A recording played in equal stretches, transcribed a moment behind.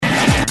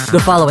The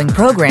following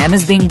program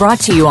is being brought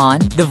to you on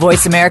the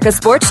Voice America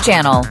Sports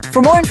Channel.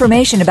 For more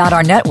information about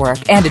our network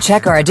and to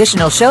check our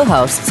additional show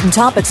hosts and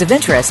topics of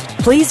interest,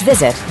 please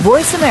visit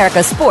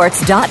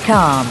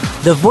voiceamericasports.com.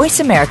 The Voice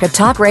America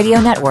Talk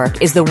Radio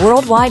Network is the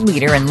worldwide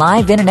leader in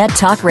live Internet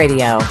talk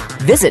radio.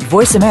 Visit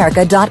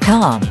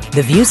voiceamerica.com.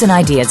 The views and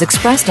ideas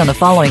expressed on the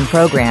following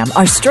program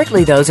are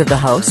strictly those of the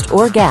host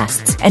or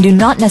guests and do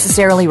not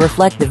necessarily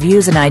reflect the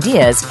views and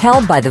ideas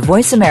held by the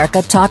Voice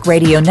America Talk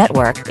Radio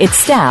Network, its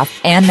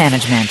staff, and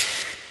management.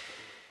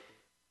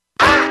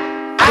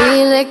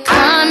 Feel it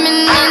coming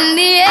in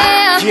the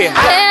air. Yeah.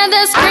 Hear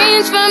the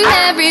screams from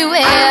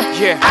everywhere.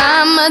 Yeah.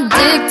 I'm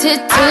addicted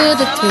to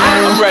the thrill.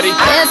 I'm ready.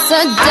 It's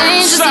a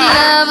dangerous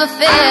love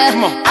affair.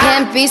 Come on.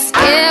 Can't be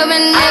scared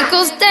when it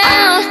goes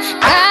down.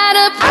 Got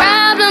a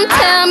problem?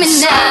 Tell me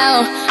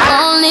now.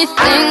 Only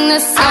thing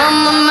that's on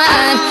my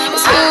mind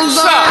is who's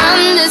gonna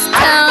run this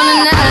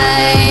town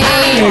tonight.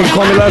 Hey,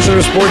 Kwamie,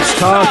 Lassiter, Sports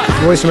Talk,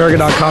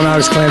 VoiceAmerica.com.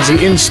 Alex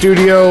Clancy in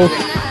studio.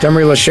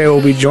 Demery Lachey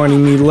will be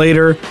joining me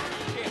later.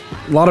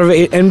 A lot of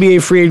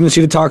NBA free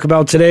agency to talk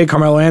about today.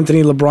 Carmelo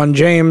Anthony, LeBron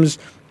James.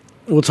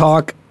 We'll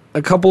talk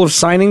a couple of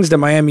signings that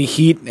Miami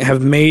Heat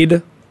have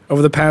made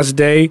over the past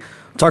day.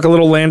 We'll talk a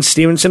little Lance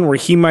Stevenson, where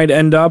he might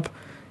end up.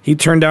 He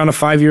turned down a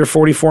 5-year,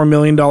 $44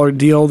 million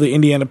deal the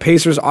Indiana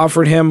Pacers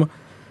offered him.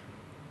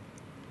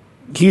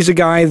 He's a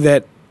guy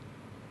that,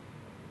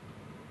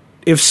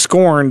 if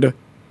scorned,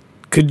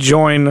 could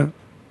join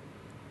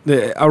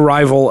a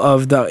rival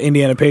of the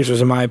Indiana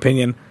Pacers, in my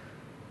opinion.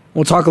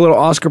 We'll talk a little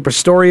Oscar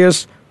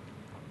Pistorius.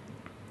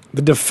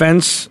 The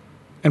defense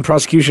and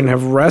prosecution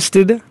have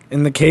rested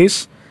in the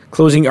case.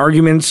 Closing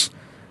arguments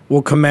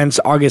will commence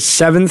August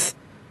 7th.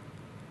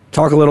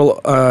 Talk a little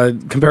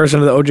comparison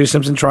to the O.J.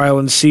 Simpson trial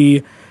and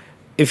see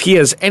if he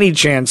has any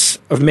chance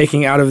of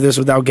making out of this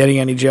without getting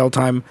any jail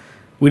time.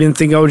 We didn't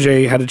think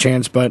O.J. had a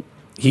chance, but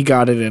he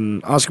got it.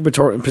 And Oscar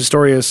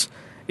Pistorius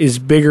is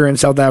bigger in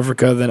South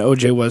Africa than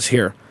O.J. was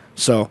here.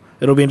 So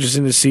it'll be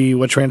interesting to see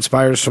what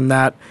transpires from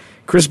that.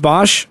 Chris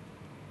Bosh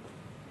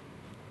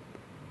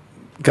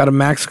got a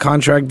max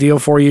contract deal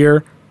for a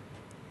year,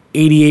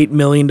 $88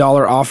 million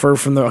offer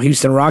from the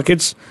Houston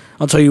Rockets.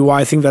 I'll tell you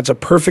why I think that's a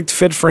perfect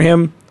fit for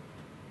him.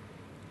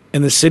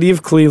 And the city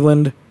of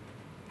Cleveland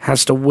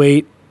has to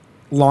wait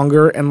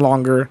longer and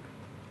longer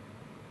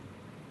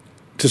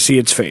to see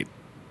its fate.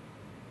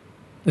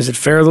 Is it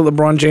fair that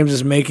LeBron James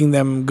is making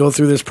them go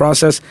through this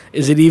process?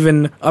 Is it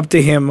even up to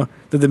him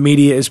that the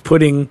media is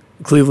putting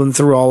Cleveland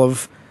through all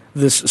of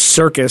this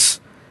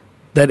circus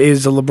that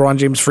is the LeBron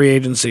James free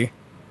agency?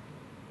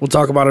 We'll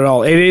talk about it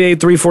all.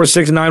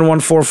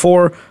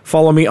 888-346-9144.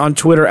 Follow me on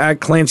Twitter at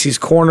Clancy's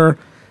Corner.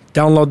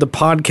 Download the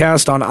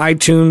podcast on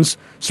iTunes.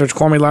 Search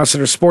Kwamie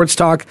Lassiter Sports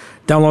Talk.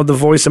 Download the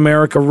Voice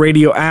America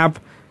radio app.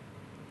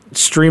 It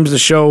streams the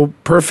show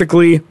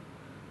perfectly.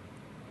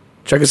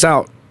 Check us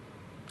out.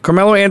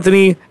 Carmelo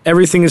Anthony,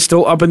 everything is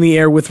still up in the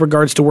air with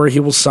regards to where he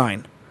will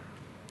sign.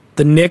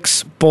 The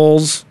Knicks,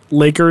 Bulls,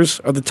 Lakers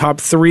are the top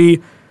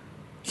three.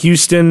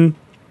 Houston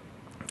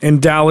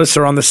and Dallas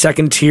are on the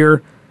second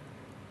tier.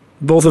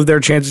 Both of their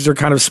chances are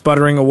kind of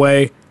sputtering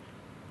away.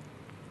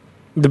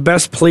 The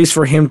best place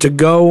for him to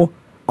go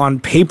on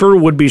paper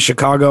would be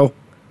Chicago.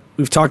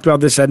 We've talked about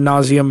this ad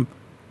nauseum.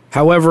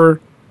 However,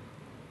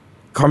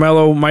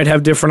 Carmelo might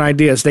have different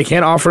ideas. They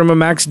can't offer him a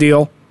max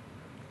deal.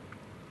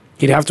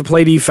 He'd have to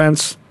play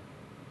defense.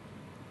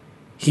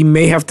 He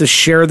may have to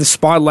share the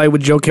spotlight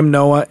with Joakim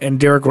Noah and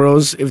Derrick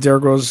Rose if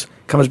Derrick Rose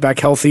comes back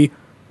healthy.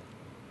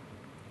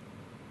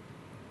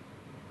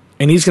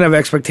 And he's going to have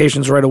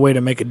expectations right away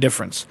to make a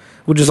difference,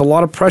 which is a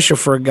lot of pressure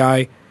for a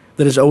guy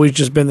that has always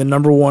just been the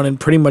number one and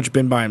pretty much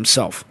been by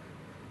himself.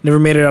 Never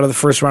made it out of the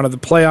first round of the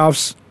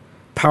playoffs.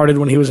 Pouted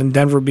when he was in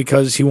Denver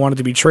because he wanted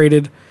to be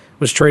traded.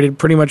 Was traded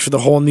pretty much for the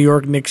whole New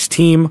York Knicks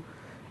team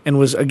and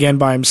was again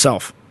by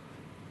himself.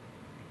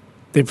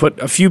 They put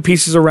a few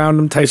pieces around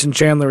him, Tyson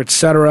Chandler,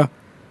 etc.,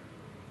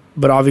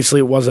 but obviously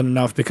it wasn't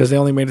enough because they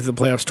only made it to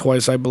the playoffs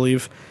twice, I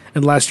believe.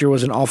 And last year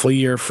was an awful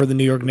year for the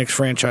New York Knicks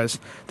franchise.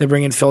 They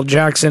bring in Phil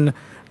Jackson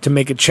to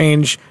make a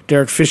change.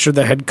 Derek Fisher,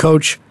 the head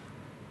coach.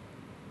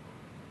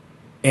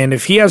 And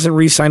if he hasn't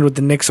re-signed with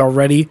the Knicks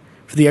already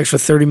for the extra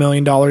 $30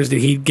 million that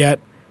he'd get,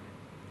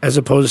 as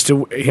opposed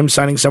to him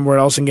signing somewhere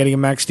else and getting a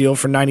max deal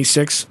for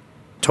 $96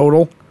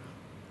 total,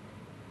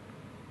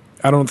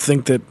 I don't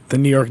think that the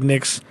New York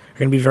Knicks are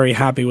going to be very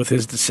happy with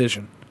his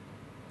decision.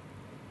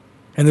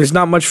 And there's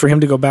not much for him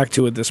to go back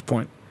to at this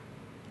point.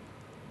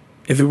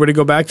 If he were to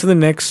go back to the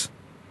Knicks,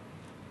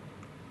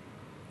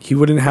 he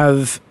wouldn't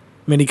have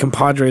many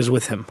compadres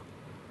with him.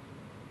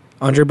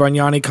 Andre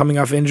Bargnani coming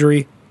off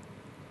injury.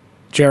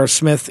 J.R.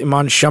 Smith,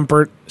 Iman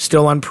Shumpert,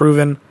 still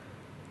unproven.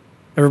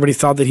 Everybody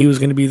thought that he was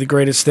going to be the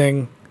greatest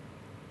thing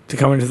to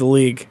come into the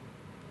league.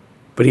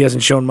 But he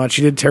hasn't shown much.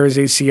 He did tear his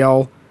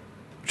ACL,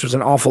 which was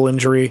an awful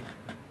injury.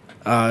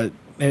 And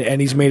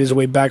he's made his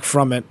way back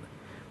from it.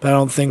 But I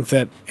don't think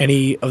that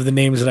any of the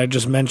names that I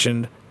just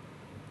mentioned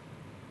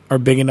are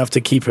big enough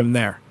to keep him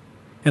there.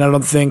 And I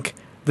don't think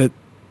that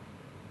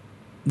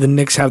the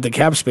Knicks have the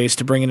cap space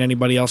to bring in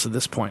anybody else at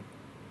this point.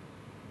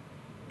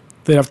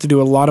 They'd have to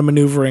do a lot of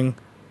maneuvering.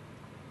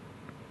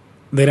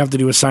 They'd have to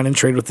do a sign and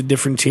trade with a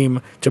different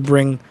team to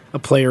bring a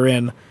player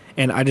in,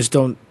 and I just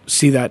don't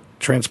see that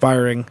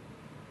transpiring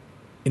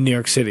in New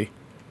York City.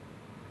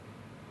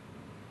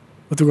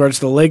 With regards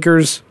to the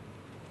Lakers,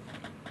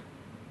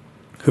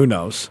 who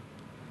knows?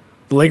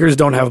 The Lakers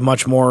don't have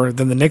much more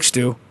than the Knicks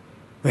do.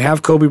 They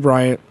have Kobe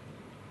Bryant,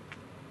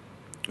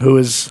 who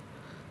is,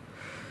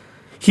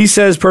 he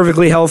says,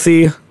 perfectly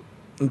healthy.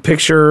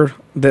 Picture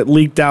that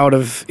leaked out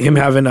of him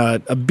having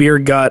a beer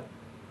gut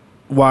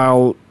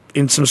while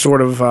in some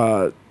sort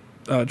of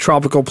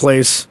tropical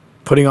place,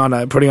 putting on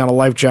a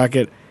life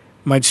jacket,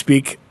 might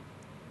speak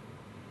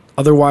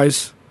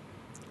otherwise.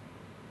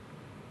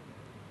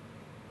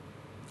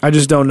 I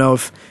just don't know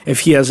if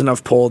he has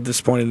enough pull at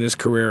this point in his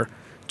career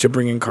to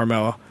bring in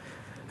Carmelo.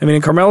 I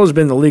mean, Carmelo's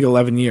been in the league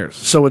 11 years,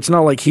 so it's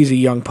not like he's a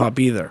young pup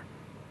either.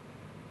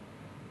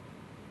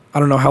 I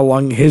don't know how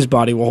long his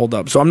body will hold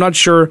up. So I'm not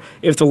sure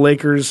if the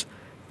Lakers,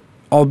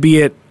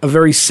 albeit a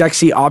very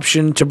sexy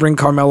option to bring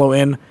Carmelo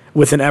in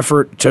with an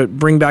effort to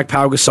bring back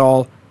Pau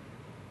Gasol,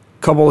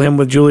 couple him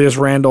with Julius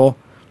Randle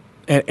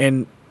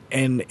and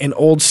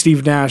old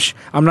Steve Nash,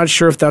 I'm not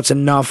sure if that's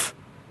enough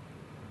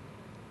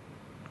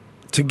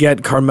to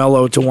get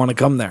Carmelo to want to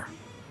come there.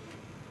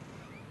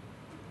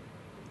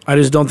 I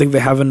just don't think they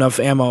have enough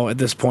ammo at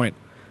this point.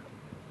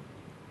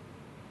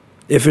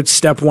 If it's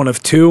step one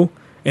of two,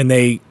 and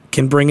they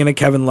can bring in a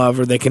Kevin Love,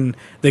 or they can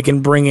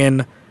bring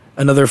in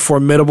another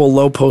formidable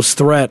low post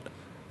threat,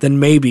 then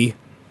maybe.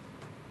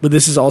 But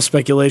this is all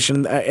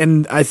speculation,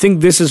 and I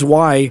think this is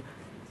why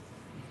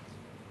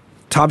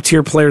top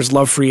tier players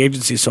love free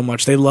agency so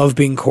much. They love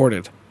being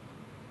courted.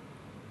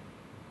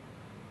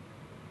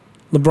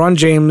 LeBron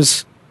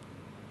James,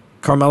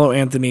 Carmelo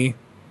Anthony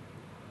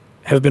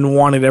have been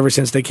wanted ever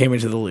since they came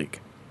into the league.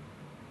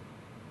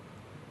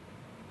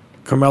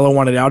 Carmelo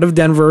wanted out of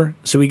Denver,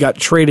 so he got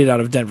traded out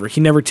of Denver.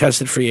 He never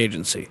tested free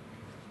agency.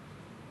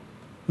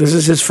 This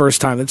is his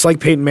first time. It's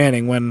like Peyton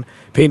Manning, when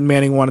Peyton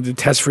Manning wanted to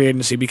test free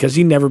agency because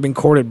he'd never been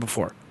courted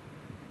before.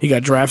 He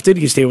got drafted,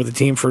 he stayed with the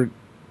team for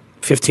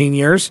 15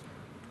 years,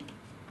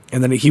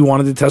 and then he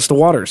wanted to test the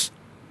waters.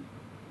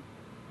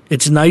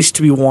 It's nice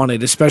to be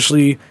wanted,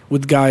 especially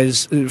with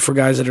guys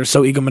that are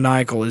so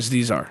egomaniacal as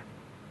these are.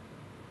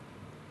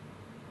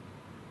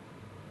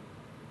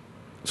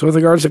 So with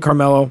regards to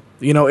Carmelo,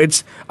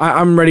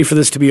 I'm ready for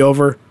this to be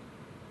over.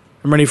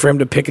 I'm ready for him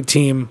to pick a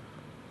team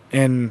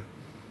and,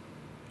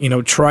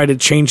 try to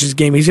change his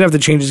game. He's going to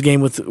have to change his game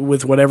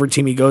with whatever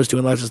team he goes to,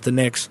 unless it's the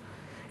Knicks.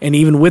 And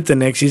even with the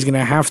Knicks, he's going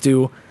to have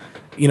to,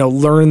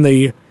 learn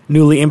the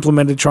newly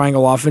implemented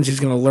triangle offense. He's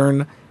going to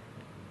learn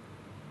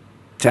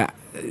to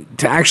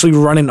actually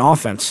run an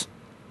offense.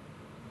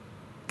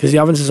 Because the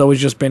offense has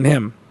always just been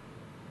him.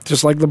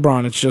 Just like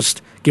LeBron. It's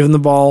just give him the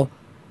ball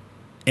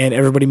and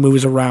everybody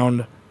moves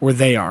around where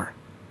they are.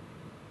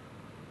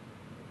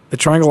 The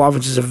triangle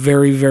offense is a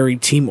very, very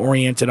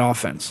team-oriented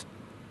offense.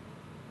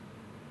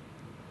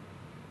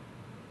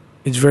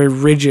 It's very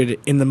rigid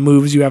in the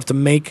moves you have to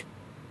make,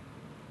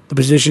 the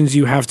positions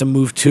you have to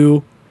move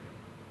to,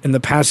 and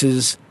the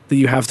passes that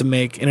you have to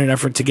make in an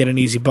effort to get an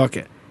easy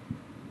bucket.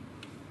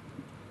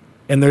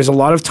 And there's a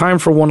lot of time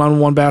for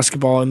one-on-one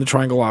basketball in the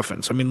triangle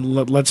offense. I mean,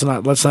 let's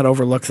not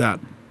overlook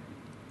that.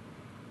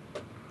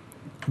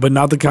 But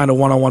not the kind of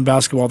one-on-one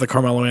basketball that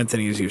Carmelo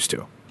Anthony is used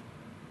to.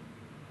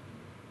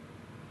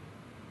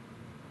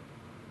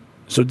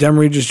 So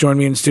Demery just joined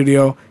me in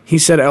studio. He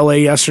said LA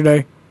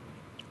yesterday.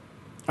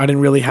 I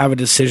didn't really have a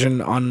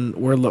decision on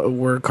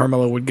where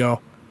Carmelo would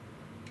go.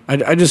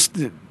 I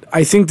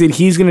think that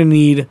he's going to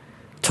need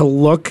to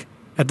look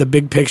at the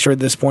big picture at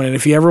this point, and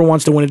if he ever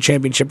wants to win a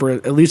championship or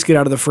at least get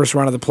out of the first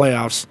round of the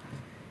playoffs,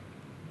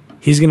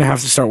 he's going to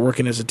have to start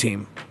working as a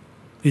team.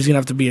 He's going to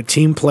have to be a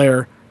team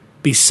player,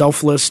 be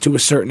selfless to a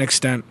certain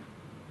extent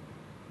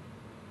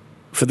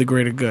for the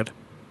greater good.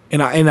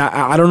 And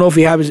I don't know if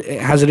he has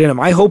it in him.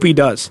 I hope he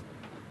does.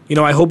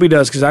 I hope he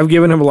does, because I've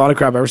given him a lot of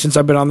crap ever since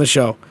I've been on the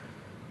show.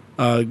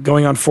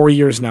 Going on 4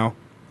 years now.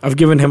 I've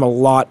given him a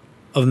lot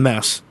of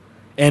mess.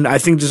 And I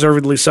think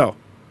deservedly so.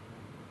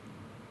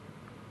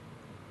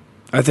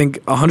 I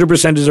think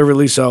 100%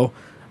 deservedly so.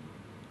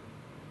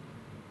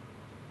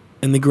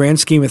 In the grand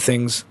scheme of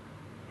things,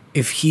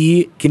 if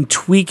he can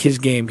tweak his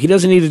game, he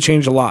doesn't need to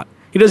change a lot.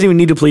 He doesn't even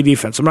need to play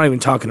defense. I'm not even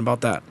talking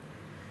about that.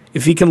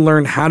 If he can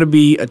learn how to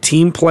be a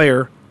team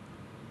player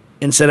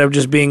instead of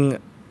just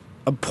being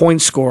a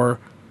point scorer,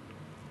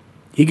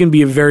 he can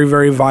be a very,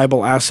 very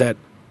viable asset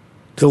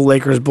to the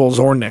Lakers, Bulls,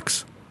 or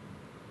Knicks.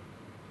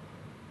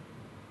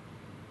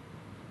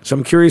 So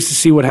I'm curious to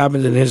see what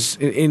happens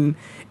in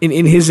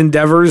his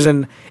endeavors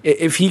and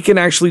if he can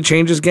actually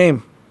change his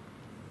game.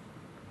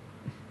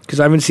 Because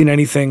I haven't seen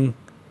anything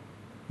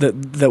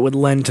that would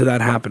lend to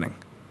that happening.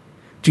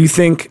 Do you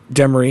think,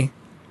 Demery,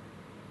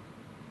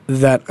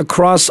 that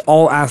across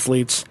all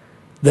athletes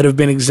that have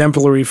been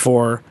exemplary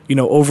for,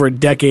 over a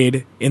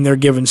decade in their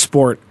given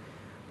sport,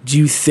 do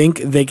you think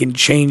they can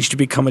change to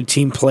become a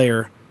team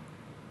player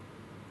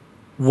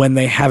when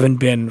they haven't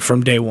been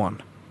from day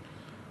one?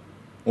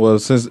 Well,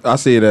 since I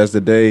see it as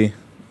the day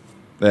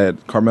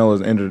that Carmelo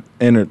has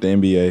entered the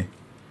NBA,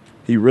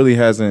 he really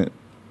hasn't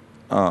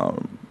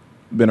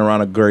been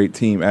around a great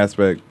team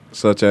aspect,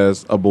 such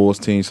as a Bulls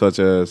team, such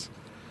as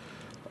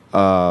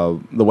the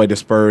way the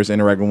Spurs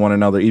interact with one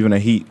another, even a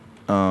Heat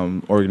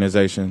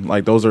organization.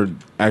 Like, those are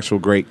actual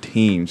great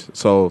teams.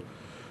 So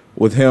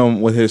with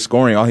him, with his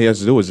scoring, all he has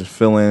to do is just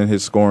fill in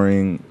his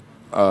scoring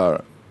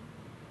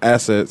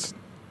assets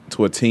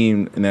to a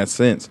team in that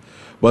sense.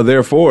 But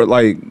therefore,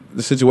 like,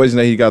 the situation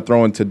that he got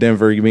thrown to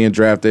Denver, being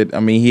drafted, I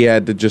mean, he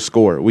had to just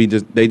score.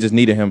 They just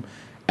needed him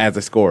as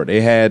a scorer. They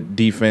had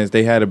defense.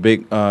 They had a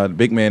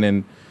big man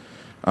in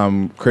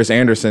Chris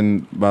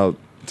Anderson about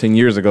 10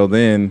 years ago.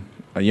 Then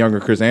a younger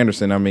Chris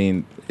Anderson. I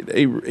mean,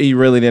 he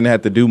really didn't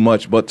have to do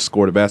much but to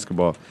score the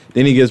basketball.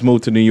 Then he gets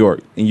moved to New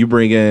York, and you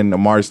bring in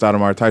Amari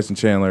Stoudemire, Tyson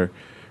Chandler,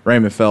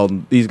 Raymond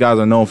Felton. These guys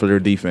are known for their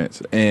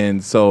defense,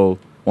 and so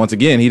once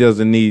again, he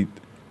doesn't need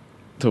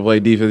to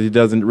play defense. He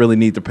doesn't really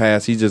need to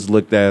pass. He's just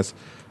looked as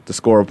to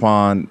score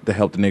upon to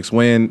help the Knicks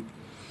win.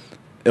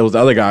 It was the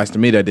other guys, to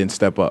me, that didn't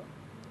step up.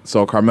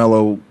 So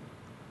Carmelo,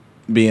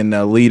 being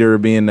the leader,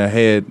 being the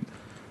head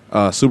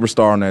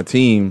superstar on that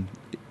team,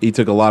 he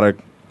took a lot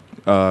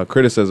of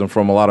criticism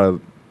from a lot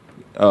of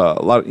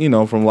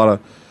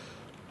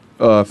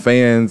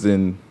fans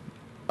and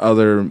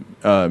other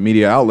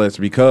media outlets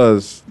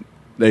because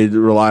they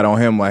relied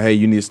on him like, hey,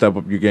 you need to step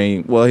up your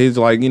game. Well, he's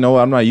like, you know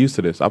what, I'm not used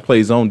to this. I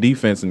played zone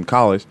defense in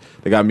college.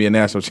 They got me a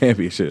national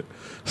championship.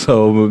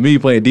 So with me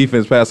playing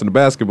defense, passing the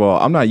basketball,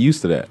 I'm not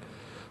used to that.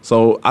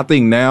 So I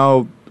think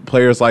now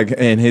players like,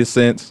 in his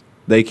sense,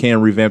 they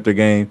can revamp their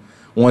game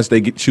once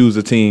they choose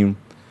a team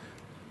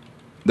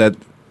that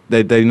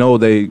they know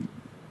they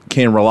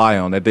can rely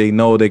on, that they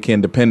know they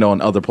can depend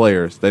on other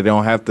players. They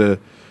don't have to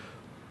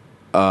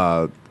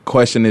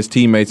question his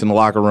teammates in the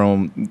locker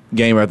room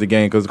game after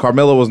game, because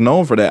Carmelo was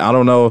known for that. I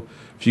don't know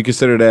if you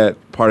consider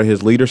that part of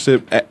his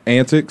leadership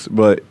antics,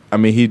 but, I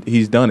mean,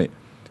 he's done it.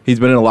 He's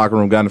been in the locker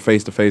room, gotten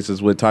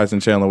face-to-faces with Tyson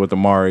Chandler, with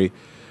Amari,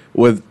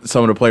 with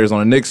some of the players on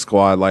the Knicks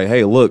squad, like,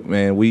 hey, look,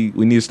 man, we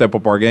need to step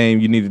up our game.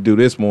 You need to do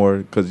this more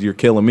because you're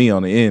killing me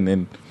on the end.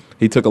 And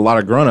he took a lot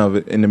of grunt of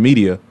it in the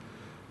media.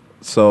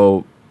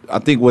 So I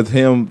think with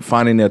him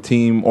finding a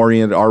team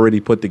oriented, already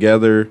put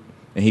together,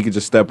 and he could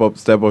just step up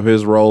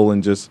his role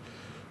and just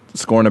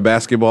scoring the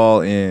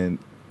basketball and,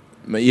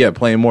 yeah,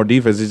 playing more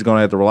defense, he's going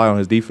to have to rely on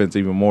his defense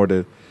even more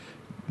to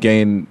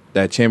gain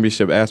that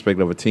championship aspect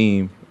of a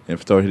team,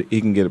 and so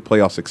he can get a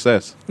playoff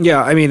success.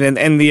 Yeah, I mean,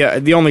 and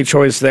the only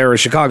choice there is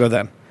Chicago.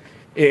 Then,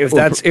 you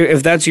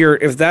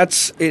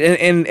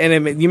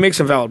make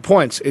some valid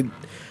points.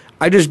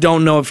 I just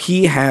don't know if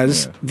he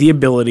has the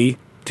ability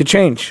to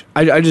change.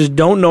 I just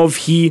don't know if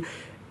he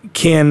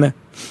can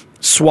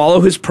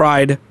swallow his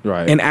pride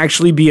and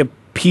actually be a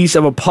piece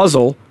of a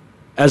puzzle,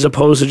 as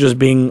opposed to just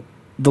being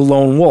the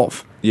lone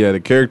wolf. Yeah, the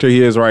character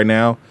he is right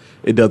now,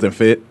 it doesn't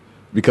fit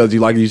because,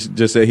 like you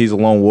just said, he's a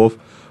lone wolf.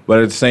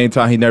 But at the same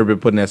time, he's never been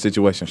put in that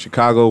situation.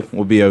 Chicago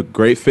will be a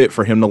great fit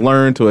for him to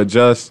learn, to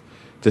adjust,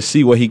 to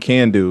see what he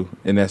can do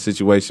in that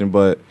situation.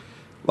 But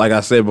like I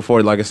said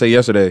before, like I said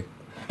yesterday,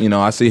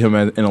 I see him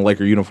in a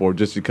Laker uniform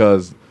just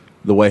because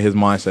the way his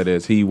mindset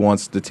is. He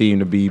wants the team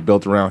to be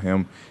built around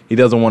him. He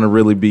doesn't want to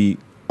really be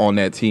on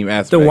that team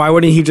aspect. Then why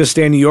wouldn't he just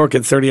stay in New York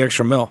at $30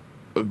 extra mil?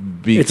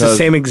 Because it's the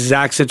same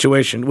exact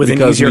situation with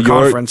an easier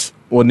conference.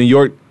 Well, New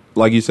York,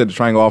 like you said, the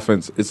triangle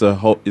offense, it's a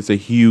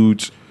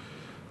huge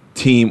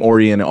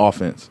team-oriented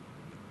offense.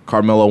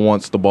 Carmelo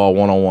wants the ball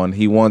one-on-one.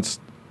 He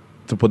wants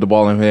to put the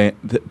ball in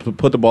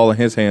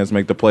his hands,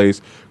 make the plays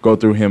go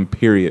through him.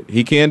 Period.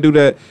 He can do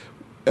that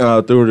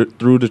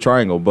through the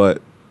triangle,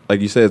 but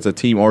like you said, it's a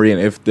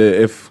team-oriented.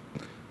 If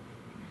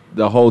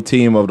the whole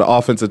team of the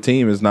offensive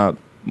team is not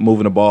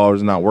moving the ball or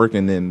is not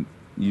working, then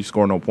you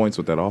score no points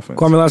with that offense.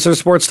 Kwamie Lassiter,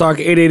 Sports Talk,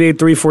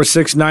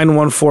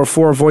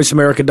 888-346-9144,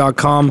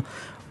 voiceamerica.com.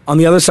 On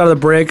the other side of the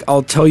break,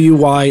 I'll tell you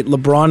why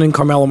LeBron and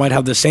Carmelo might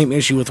have the same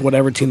issue with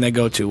whatever team they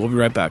go to. We'll be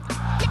right back.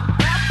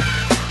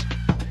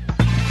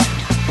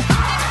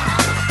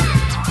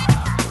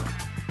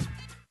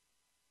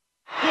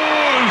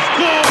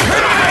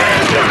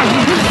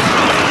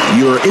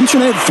 Your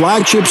internet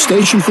flagship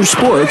station for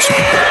sports.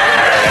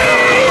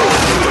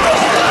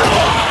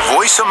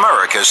 Voice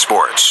America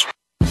Sports.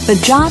 The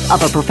job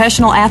of a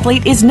professional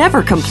athlete is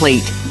never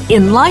complete.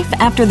 In Life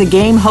After the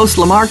Game, host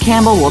Lamar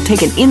Campbell will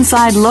take an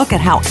inside look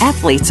at how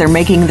athletes are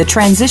making the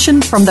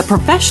transition from the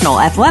professional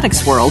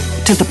athletics world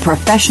to the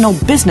professional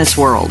business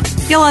world.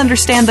 You'll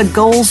understand the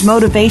goals,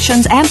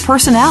 motivations, and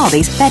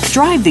personalities that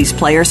drive these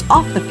players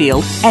off the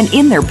field and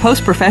in their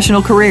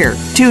post-professional career.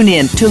 Tune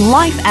in to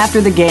Life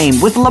After the Game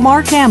with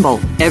Lamar Campbell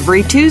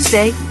every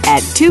Tuesday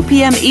at 2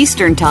 p.m.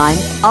 Eastern Time,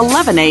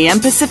 11 a.m.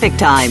 Pacific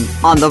Time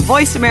on the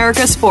Voice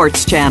America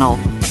Sports Channel.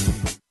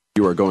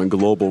 You are going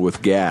global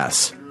with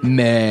gas.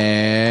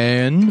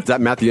 Man. Is that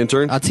Matt the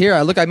intern? That's here.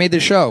 Look, I made the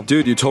show.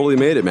 Dude, you totally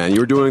made it, man.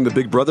 You were doing the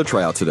Big Brother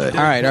tryout today.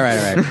 All right.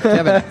 Kevin.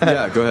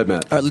 Yeah, go ahead,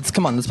 Matt. All right, let's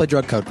play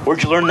drug code.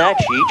 Where'd you learn that,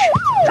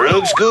 Cheech?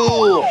 Drug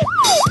school.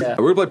 Are we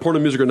going to play porno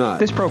music or not?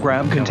 This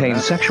program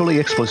contains sexually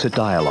explicit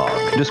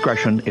dialogue.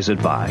 Discretion is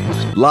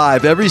advised.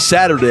 Live every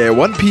Saturday at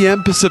 1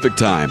 p.m. Pacific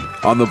Time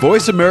on the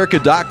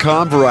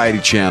VoiceAmerica.com Variety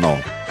Channel.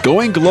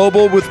 Going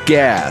global with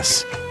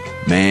gas.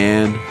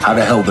 Man. How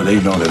the hell do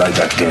they know that I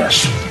got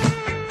gas?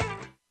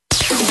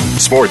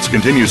 Sports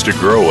continues to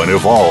grow and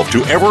evolve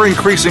to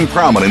ever-increasing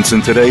prominence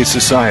in today's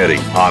society.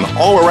 On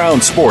All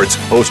Around Sports,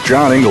 host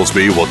John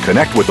Inglesby will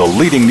connect with the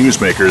leading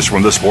newsmakers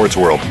from the sports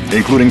world,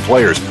 including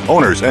players,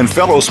 owners, and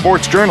fellow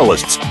sports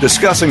journalists,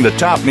 discussing the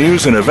top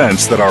news and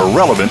events that are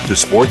relevant to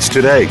sports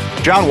today.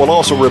 John will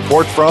also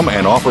report from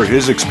and offer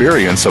his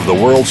experience of the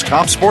world's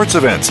top sports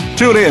events.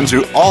 Tune in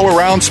to All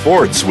Around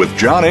Sports with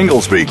John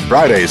Inglesby,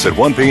 Fridays at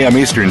 1 p.m.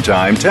 Eastern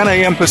Time, 10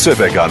 a.m.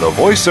 Pacific on the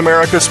Voice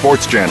America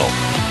Sports Channel.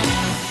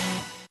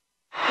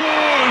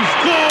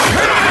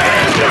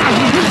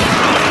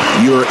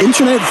 Your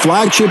internet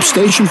flagship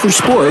station for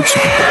sports.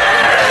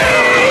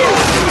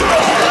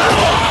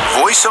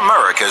 Voice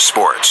America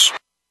Sports.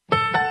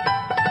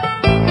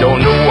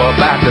 Don't know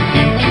about the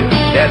future.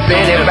 That's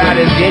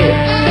anybody's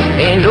guess.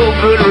 Ain't no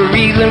good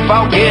reason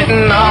for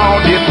getting all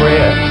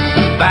depressed.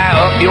 Buy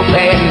up your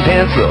pad and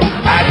pencil.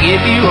 I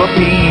give you a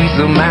piece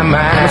of my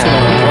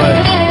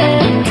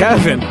mind.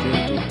 Kevin,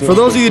 for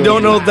those of you who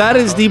don't know, that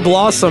is the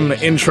Blossom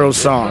intro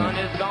song.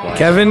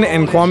 Kevin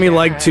and Kwamie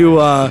like to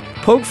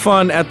poke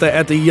fun at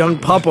the young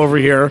pup over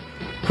here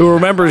who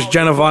remembers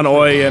Jenna Von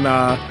Oy and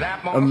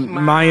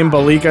Mayim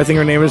Balik, I think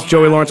her name is,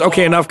 Joey Lawrence.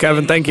 Okay, enough,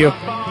 Kevin. Thank you.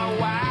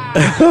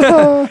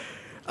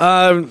 Yeah,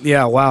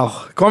 wow.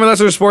 Kwamie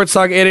Lassiter Sports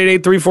Talk,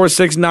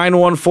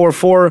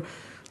 888-346-9144.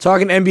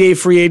 Talking NBA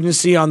free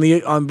agency.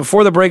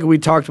 Before the break, we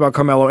talked about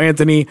Carmelo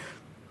Anthony,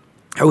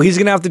 how he's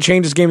going to have to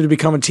change his game to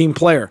become a team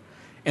player.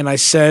 And I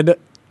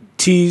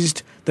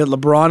teased that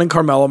LeBron and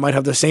Carmelo might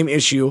have the same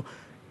issue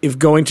if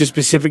going to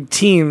specific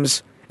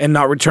teams and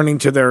not returning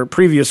to their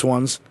previous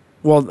ones.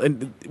 Well,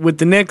 with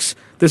the Knicks,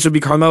 this would be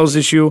Carmelo's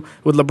issue.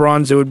 With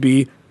LeBron's, it would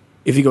be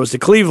if he goes to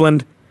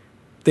Cleveland,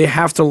 they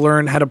have to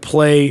learn how to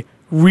play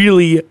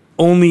really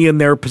only in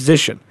their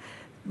position.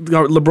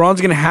 LeBron's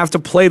going to have to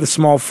play the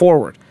small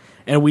forward.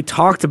 And we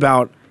talked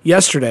about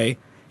yesterday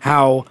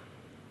how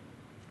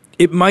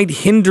it might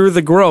hinder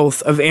the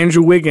growth of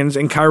Andrew Wiggins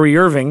and Kyrie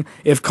Irving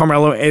if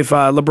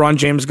LeBron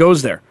James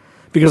goes there.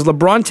 Because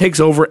LeBron takes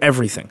over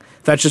everything.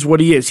 That's just what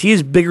he is. He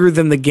is bigger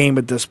than the game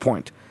at this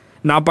point.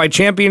 Not by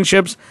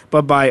championships,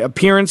 but by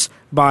appearance,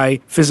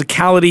 by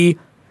physicality,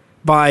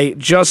 by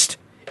just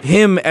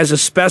him as a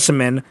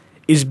specimen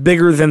is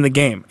bigger than the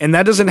game. And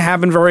that doesn't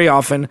happen very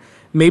often.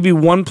 Maybe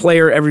one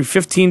player every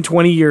 15,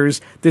 20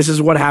 years, this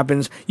is what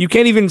happens. You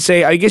can't even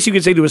say, I guess you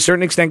could say to a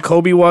certain extent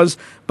Kobe was,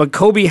 but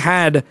Kobe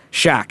had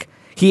Shaq.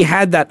 He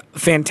had that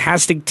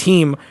fantastic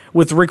team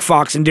with Rick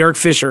Fox and Derek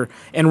Fisher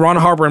and Ron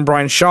Harper and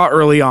Brian Shaw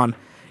early on.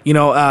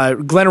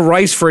 Glenn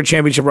Rice for a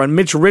championship run,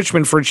 Mitch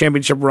Richmond for a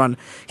championship run.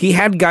 He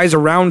had guys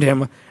around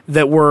him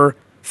that were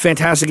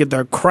fantastic at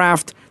their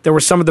craft, that were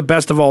some of the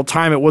best of all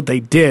time at what they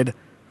did.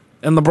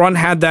 And LeBron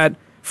had that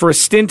for a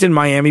stint in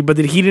Miami, but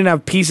that he didn't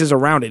have pieces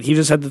around it. He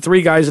just had the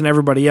three guys and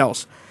everybody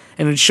else.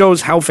 And it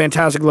shows how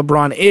fantastic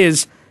LeBron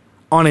is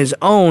on his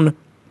own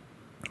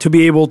to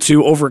be able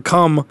to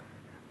overcome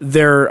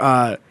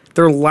their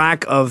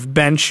lack of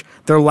bench,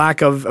 their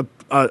lack of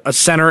a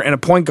center and a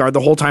point guard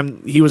the whole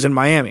time he was in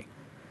Miami.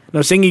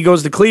 Now, saying he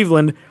goes to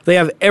Cleveland, they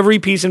have every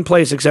piece in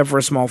place except for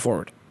a small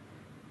forward.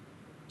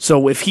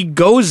 So if he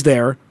goes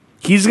there,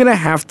 he's going to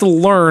have to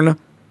learn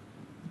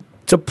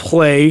to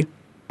play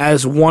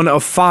as one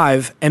of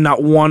five and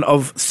not one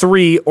of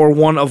three or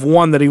one of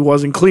one that he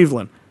was in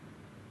Cleveland.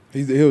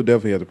 He'll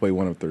definitely have to play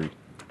one of three.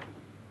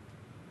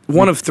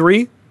 One of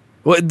three?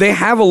 Well, they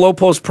have a low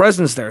post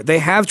presence there. They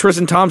have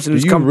Tristan Thompson.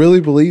 Do you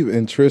really believe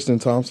in Tristan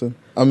Thompson?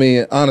 I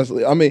mean,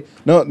 honestly,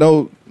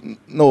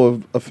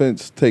 no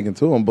offense taken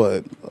to him,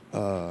 but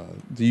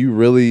do you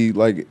really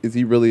is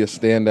he really a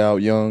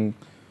standout young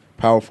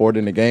power forward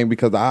in the game?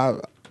 Because I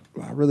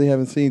really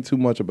haven't seen too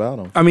much about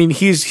him. I mean,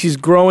 he's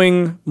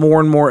growing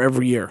more and more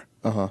every year.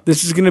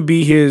 This is going to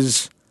be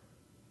his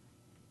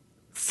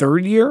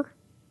third year.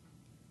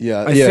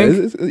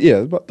 It's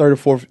about third or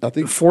fourth. I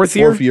think fourth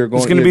year.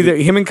 Going. It's going to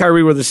be him and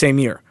Kyrie were the same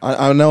year.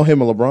 I know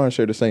him and LeBron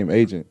share the same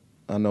agent.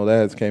 I know that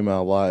has came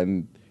out a lot,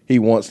 and he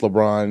wants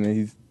LeBron, and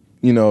he's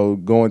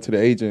going to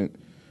the agent,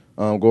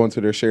 going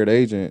to their shared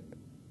agent,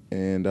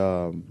 and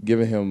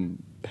giving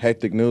him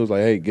hectic news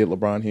like, "Hey, get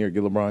LeBron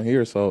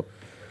here." So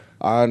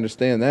I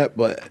understand that,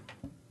 but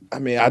I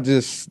mean, I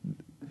could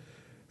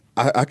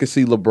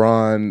see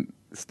LeBron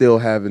still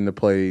having to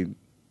play.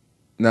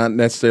 Not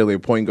necessarily a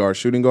point guard,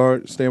 shooting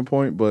guard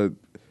standpoint, but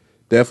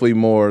definitely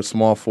more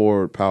small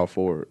forward, power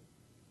forward.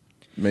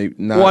 Maybe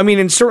not. Well, I mean,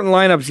 in certain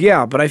lineups,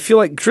 yeah, but I feel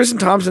like Tristan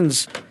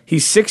Thompson's,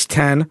 he's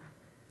 6'10".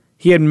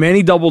 He had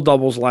many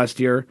double-doubles last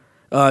year.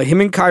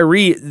 Him and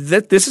Kyrie,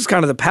 this is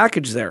kind of the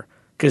package there.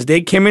 because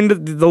they came into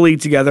the league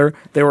together.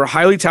 They were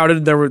highly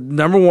touted. They were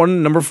number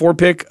 1, number 4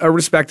 pick,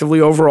 respectively,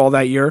 overall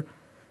that year.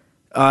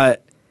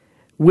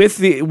 With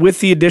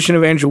the addition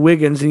of Andrew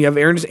Wiggins, and you have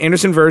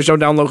Anderson Varejao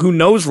down low, who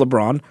knows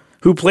LeBron,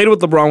 who played with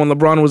LeBron when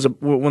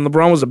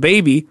LeBron was a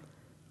baby.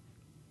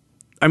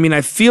 I mean, I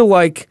feel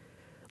like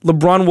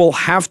LeBron will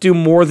have to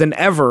more than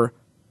ever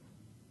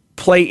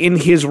play in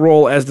his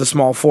role as the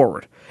small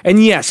forward.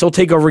 And yes, he'll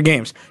take over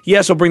games.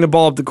 Yes, he'll bring the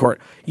ball up the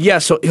court.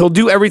 Yes, he'll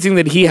do everything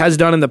that he has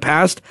done in the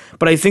past,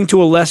 but I think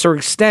to a lesser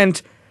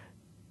extent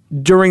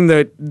during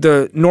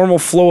the normal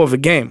flow of a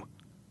game.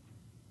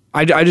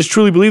 I just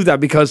truly believe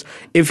that, because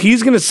if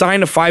he's going to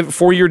sign a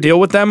 4-year deal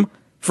with them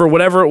for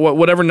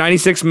whatever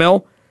 96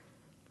 mil,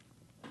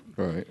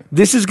 right,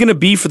 this is going to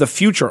be for the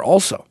future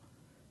also.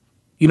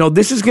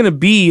 This is going to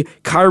be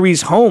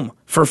Kyrie's home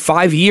for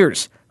 5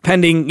 years,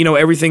 pending,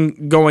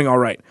 everything going all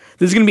right.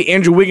 This is going to be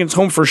Andrew Wiggins'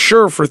 home for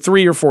sure for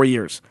 3 or 4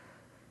 years.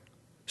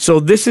 So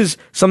this is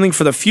something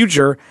for the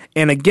future,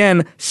 and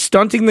again,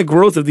 stunting the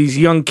growth of these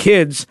young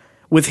kids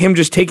with him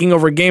just taking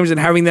over games and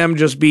having them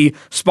just be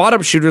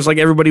spot-up shooters like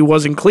everybody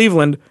was in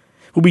Cleveland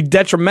will be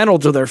detrimental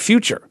to their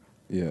future.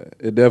 Yeah,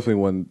 it definitely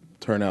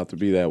wouldn't turn out to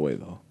be that way,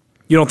 though.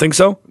 You don't think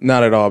so?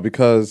 Not at all,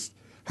 because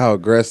how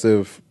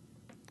aggressive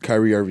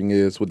Kyrie Irving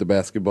is with the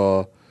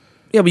basketball.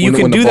 Yeah, but you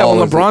can do that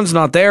when LeBron's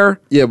not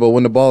there. Yeah, but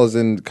when the ball is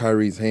in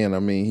Kyrie's hand, I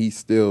mean, he's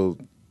still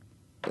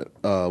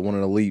one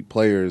of the elite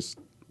players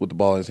with the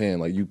ball in his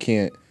hand. Like, you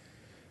can't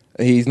 –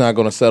 he's not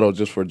going to settle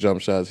just for jump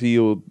shots. He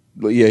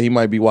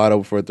might be wide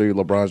open for a 3.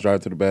 LeBron's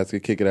drive to the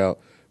basket, kick it out,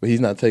 but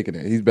he's not taking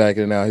it. He's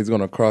backing it out. He's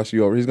going to cross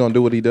you over. He's going to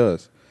do what he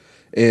does.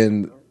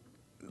 And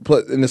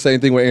the same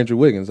thing with Andrew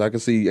Wiggins. I can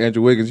see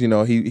Andrew Wiggins,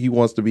 he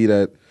wants to be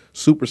that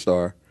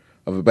superstar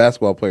of a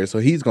basketball player, so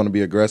he's going to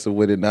be aggressive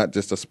with it, not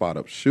just a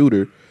spot-up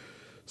shooter.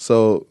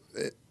 So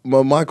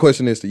my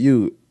question is to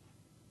you,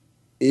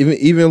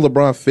 even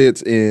LeBron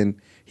fits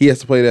in, he has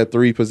to play that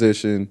 3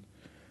 position,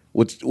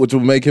 which will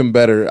make him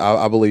better,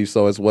 I believe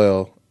so as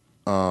well,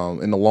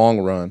 in the long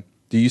run.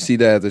 Do you see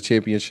that as a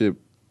championship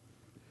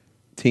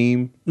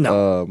team?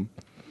 No.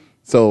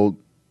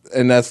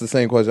 And that's the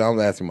same question I'm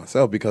asking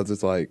myself, because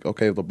it's like,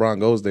 okay, if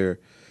LeBron goes there,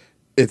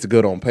 it's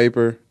good on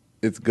paper.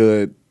 It's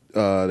good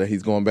that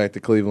he's going back to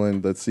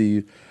Cleveland. Let's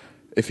see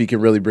if he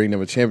can really bring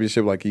them a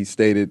championship like he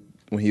stated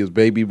when he was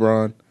baby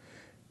Bron.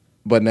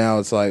 But now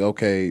it's like,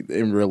 okay,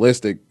 in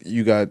realistic,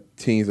 you got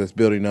teams that's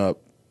building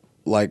up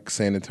like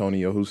San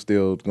Antonio, who's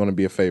still going to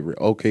be a favorite.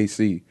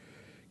 OKC.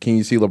 Can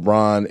you see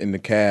LeBron and the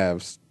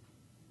Cavs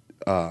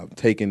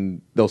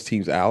taking those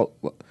teams out?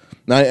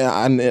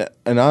 And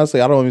honestly,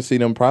 I don't even see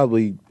them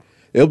probably.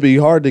 It'll be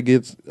hard to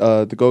get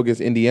to go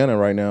against Indiana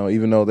right now,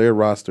 even though their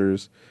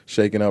roster's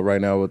shaking up right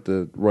now with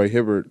the Roy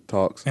Hibbert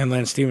talks. And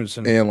Lance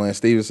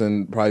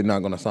Stevenson. Probably not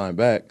going to sign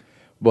back.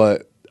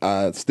 But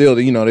still,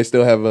 they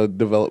still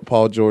have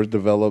Paul George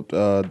developed,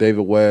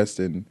 David West,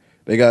 and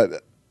they got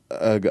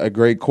a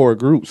great core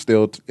group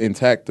still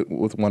intact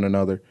with one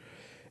another.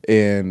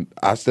 And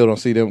I still don't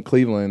see them,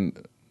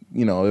 Cleveland,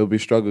 it'll be a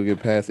struggle to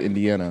get past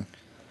Indiana.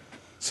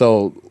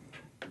 So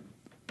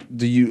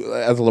do you,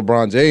 as a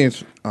LeBron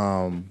James,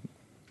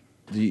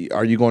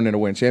 are you going there to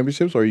win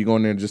championships, or are you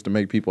going there just to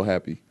make people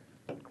happy?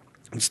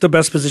 It's the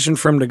best position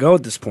for him to go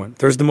at this point.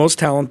 There's the most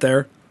talent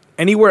there.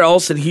 Anywhere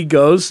else that he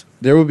goes,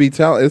 there would be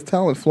talent. It's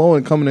talent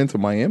flowing coming into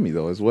Miami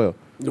though as well.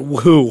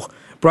 Who?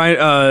 Brian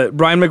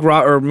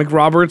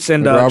McRoberts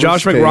and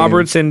Josh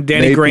McRoberts and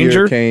Danny Napier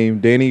Granger came.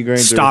 Danny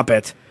Granger. Stop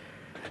it.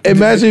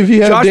 Imagine if he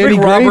had Josh Danny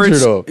Granger, McRoberts,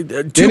 though.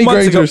 2 Danny months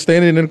Granger ago,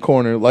 standing in the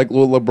corner like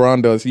what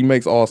LeBron does. He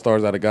makes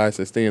all-stars out of guys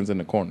that stands in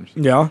the corners.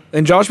 Yeah,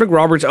 and Josh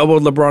McRoberts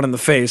elbowed LeBron in the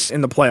face in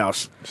the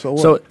playoffs. So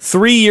what? So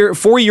 4-year,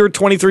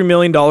 $23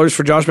 million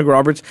for Josh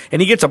McRoberts,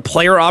 and he gets a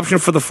player option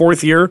for the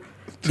 4th year.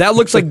 That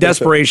looks like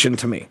desperation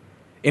to me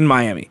in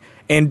Miami.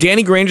 And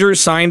Danny Granger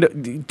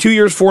signed 2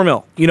 years, $4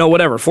 mil.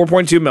 Whatever,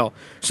 4.2 mil.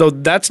 So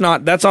that's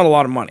not a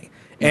lot of money.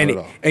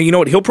 And you know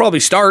what? He'll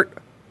probably start.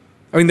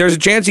 I mean, there's a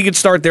chance he could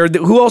start there.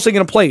 Who else are they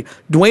going to play?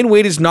 Dwayne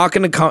Wade is not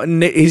going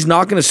to. He's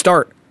not going to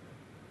start.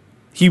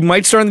 He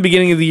might start in the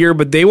beginning of the year,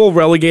 but they will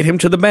relegate him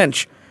to the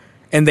bench,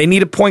 and they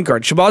need a point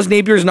guard. Shabazz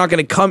Napier is not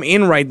going to come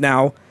in right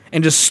now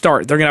and just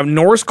start. They're going to have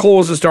Norris Cole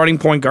as the starting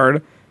point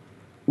guard,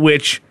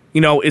 which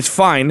is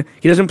fine.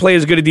 He doesn't play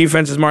as good a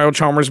defense as Mario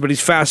Chalmers, but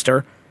he's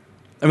faster.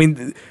 I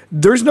mean,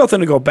 there's nothing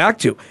to go back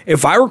to.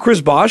 If I were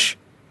Chris Bosh,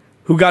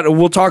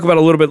 we'll talk about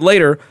a little bit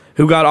later,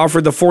 who got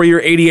offered the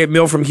 4-year $88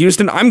 million from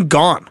Houston, I'm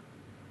gone.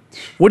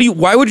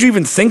 Why would you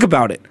even think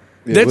about it?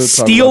 Yeah, That's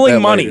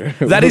stealing money.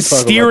 That is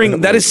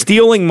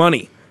stealing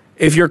money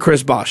if you're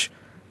Chris Bosh.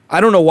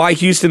 I don't know why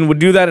Houston would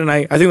do that, and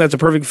I think that's a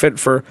perfect fit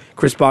for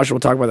Chris Bosh.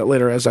 We'll talk about that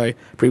later, as I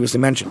previously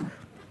mentioned.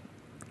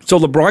 So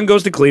LeBron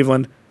goes to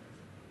Cleveland.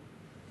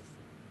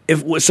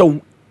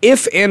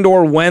 If and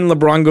or when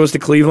LeBron goes to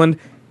Cleveland,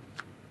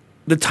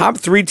 the top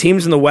 3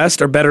 teams in the West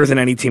are better than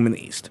any team in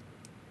the East.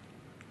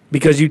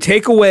 Because you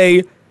take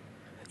away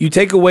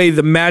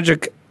the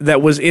magic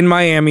that was in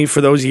Miami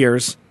for those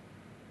years,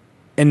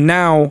 and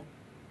now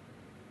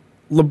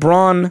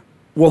LeBron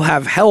will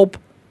have help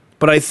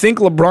But I think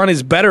LeBron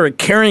is better at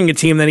carrying a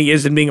team than he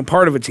is in being a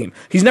part of a team.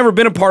 He's never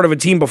been a part of a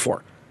team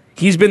before.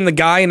 He's been the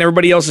guy, and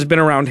everybody else has been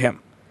around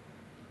him.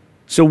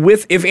 So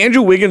if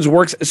Andrew Wiggins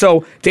works,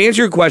 so to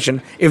answer your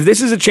question, if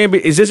this is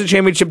is this a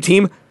championship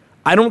team?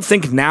 I don't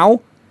think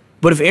now.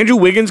 But if Andrew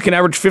Wiggins can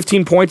average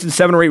 15 points and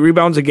 7 or 8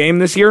 rebounds a game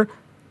this year,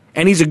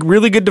 and he's a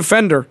really good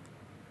defender,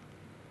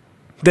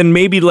 then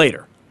maybe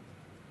later.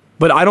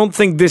 But I don't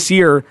think this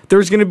year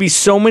there's going to be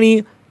so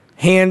many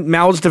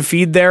mouths to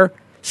feed there.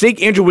 Say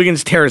Andrew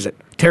Wiggins tears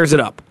it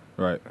up.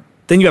 Right.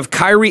 Then you have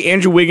Kyrie,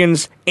 Andrew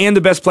Wiggins, and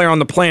the best player on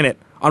the planet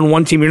on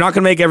one team. You're not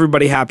going to make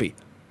everybody happy.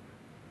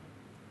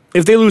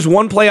 If they lose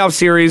one playoff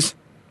series,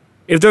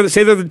 if they're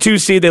the 2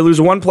 seed, they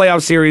lose one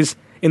playoff series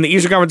in the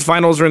Eastern Conference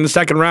Finals or in the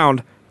second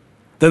round,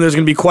 then there's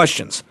going to be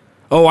questions.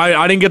 Oh,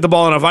 I didn't get the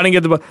ball enough. I didn't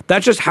get the ball.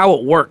 That's just how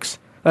it works.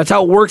 That's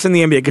how it works in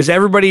the NBA because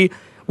everybody,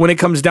 when it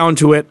comes down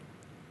to it,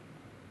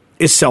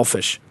 is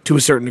selfish to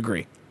a certain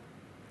degree.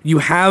 You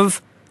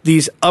have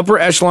these upper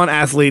echelon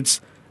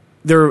athletes.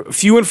 They're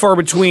few and far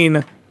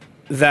between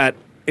that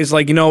is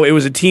like, it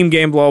was a team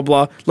game, blah,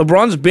 blah.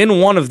 LeBron's been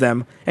one of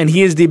them, and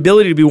he has the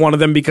ability to be one of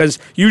them because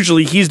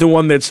usually he's the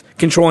one that's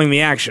controlling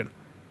the action.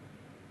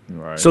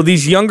 Right. So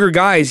these younger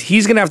guys,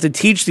 he's going to have to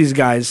teach these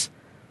guys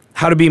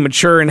how to be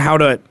mature and how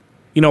to,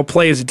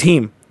 play as a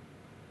team.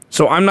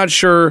 So I'm not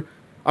sure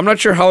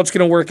how it's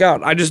going to work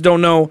out. I just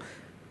don't know.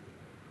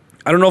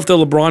 I don't know if the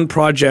LeBron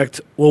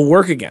project will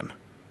work again.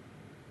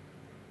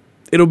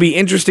 It'll be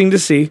interesting to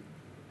see.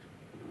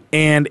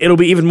 And it'll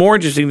be even more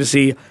interesting to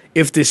see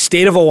if the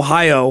state of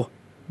Ohio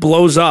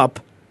blows up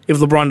if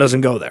LeBron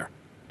doesn't go there.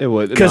 It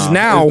would. Because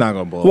now, it's not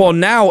gonna blow up.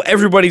 Now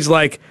everybody's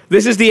like,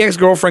 this is the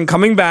ex-girlfriend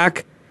coming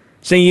back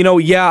saying,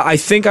 I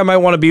think I might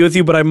want to be with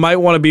you, but I might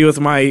want to be with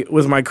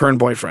my current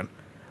boyfriend.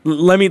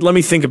 Let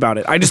me think about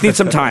it. I just need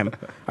some time.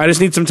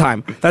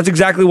 That's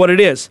exactly what it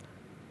is.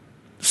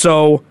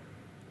 So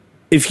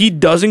if he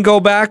doesn't go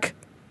back,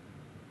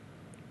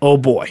 oh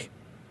boy.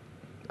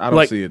 I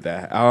don't see it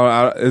that.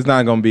 It's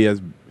not going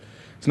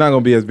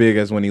to be as big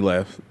as when he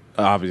left,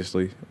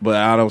 obviously. But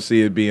I don't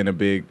see it being a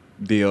big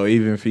deal,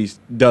 even if he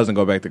doesn't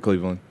go back to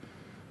Cleveland.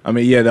 I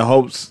mean, yeah, the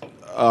hopes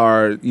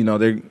are,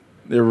 they're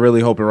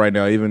really hoping right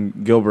now. Even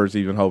Gilbert's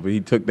even hoping.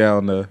 He took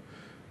down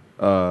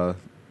the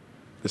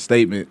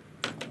statement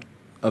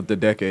of the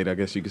decade, I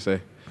guess you could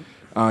say.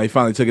 He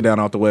finally took it down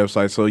off the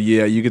website. So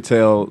yeah, you could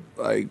tell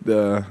like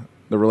the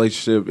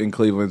relationship in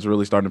Cleveland's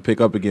really starting to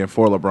pick up again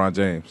for LeBron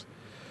James.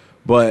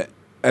 But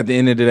at the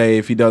end of the day,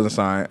 if he doesn't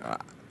sign,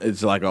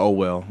 it's like, oh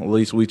well. At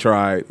least we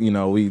tried.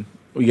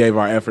 We gave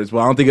our efforts. But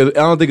I don't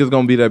think it's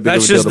going to be that big.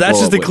 That's just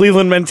the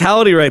Cleveland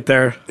mentality right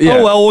there. Yeah.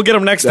 Oh well, we'll get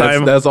him next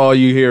time. That's all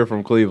you hear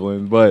from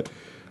Cleveland. But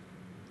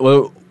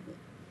well,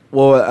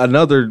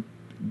 another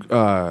what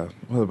was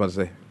I about to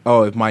say?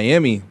 Oh, if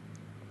Miami,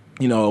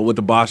 with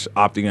the Bosch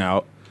opting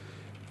out,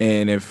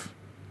 and if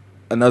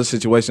another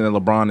situation that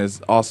LeBron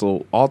is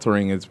also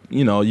altering is,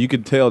 you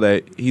could tell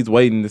that he's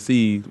waiting to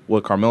see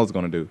what Carmelo's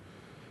going to do.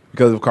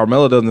 Because if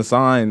Carmelo doesn't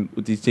sign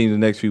with these teams the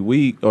next few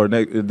weeks, or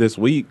this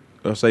week,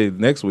 or say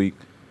next week,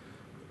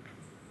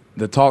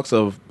 the talks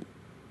of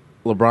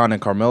LeBron and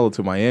Carmelo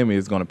to Miami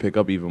is going to pick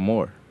up even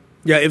more.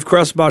 Yeah, if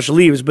Chris Bosh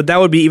leaves, but that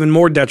would be even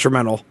more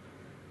detrimental.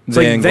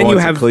 Then you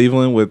have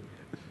Cleveland with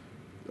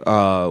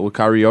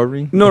Kyrie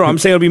Irving? No, I'm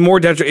saying it would be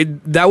more detrimental.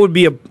 That would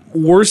be a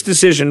worse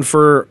decision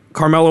for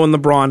Carmelo and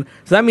LeBron.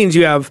 So that means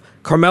you have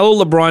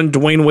Carmelo, LeBron,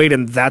 Dwayne Wade,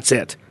 and that's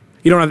it.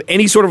 You don't have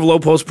any sort of low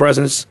post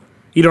presence.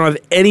 You don't have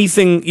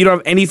anything. You don't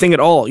have anything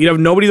at all. You have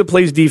nobody that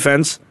plays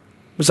defense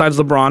besides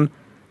LeBron.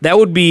 That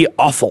would be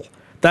awful.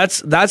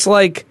 That's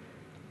like,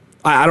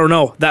 I don't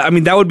know.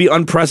 That would be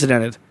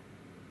unprecedented.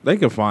 They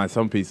can find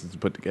some pieces to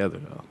put together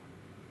though.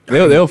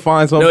 They'll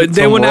find some. No,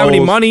 they wouldn't have any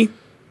money.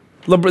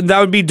 That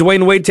would be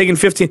Dwayne Wade taking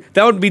 15.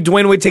 That would be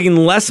Dwayne Wade taking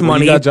less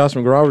money. You got Josh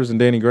McGrovers and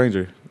Danny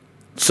Granger.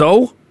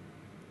 So?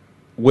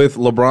 With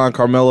LeBron,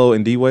 Carmelo,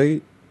 and D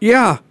Wade?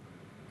 Yeah.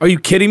 Are you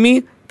kidding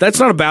me? That's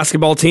not a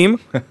basketball team.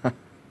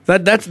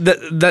 That's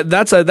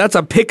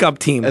a pickup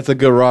team. That's a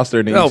good roster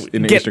in the Eastern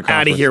Conference. Get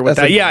out of here with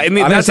that.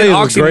 That's an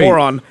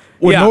oxymoron.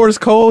 With Norris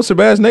Cole,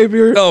 Sebastian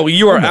Napier. Oh,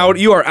 you are out.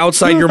 You are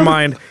outside your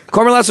mind.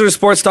 Kwamie Lassiter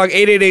Sports Talk,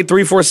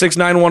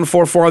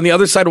 888-346-9144. On the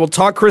other side, we'll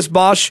talk Chris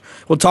Bosh,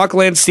 we'll talk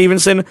Lance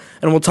Stevenson,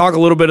 and we'll talk a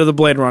little bit of the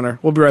Blade Runner.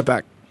 We'll be right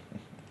back.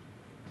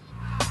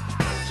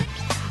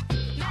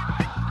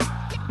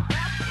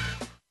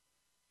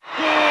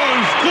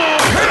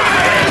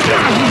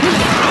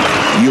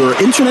 Your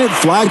internet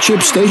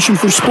flagship station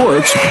for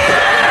sports.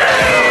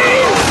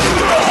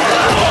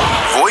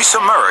 Voice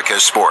America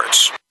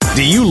Sports.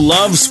 Do you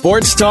love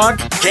sports talk?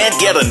 Can't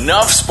get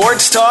enough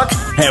sports talk?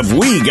 Have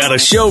we got a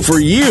show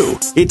for you?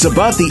 It's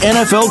about the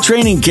NFL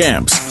training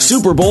camps,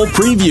 Super Bowl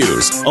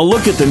previews, a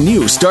look at the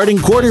new starting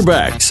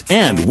quarterbacks,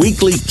 and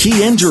weekly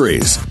key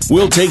injuries.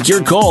 We'll take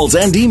your calls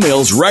and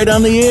emails right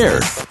on the air.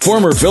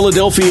 Former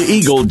Philadelphia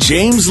Eagle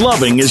James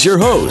Loving is your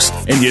host,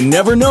 and you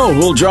never know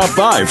who'll drop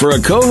by for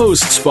a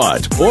co-host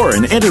spot or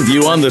an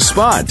interview on the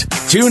spot.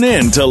 Tune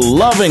in to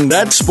Loving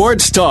That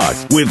Sports Talk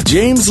with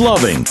James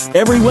Loving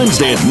every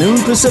Wednesday at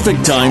noon Pacific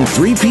Time,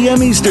 3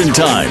 p.m. Eastern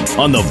Time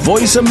on the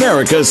Voice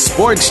America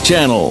Sports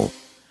Channel.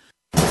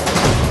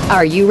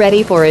 Are you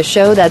ready for a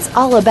show that's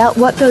all about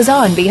what goes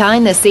on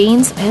behind the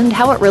scenes and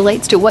how it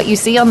relates to what you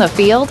see on the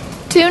field?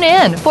 Tune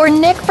in for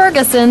Nick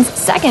Ferguson's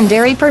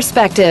Secondary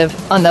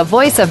Perspective on the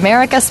Voice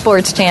America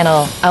Sports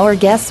Channel. Our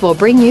guests will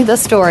bring you the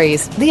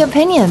stories, the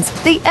opinions,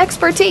 the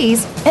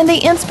expertise, and the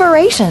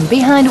inspiration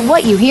behind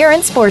what you hear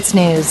in sports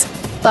news.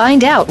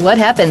 Find out what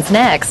happens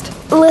next.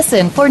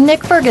 Listen for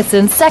Nick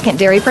Ferguson's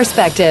Secondary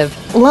Perspective,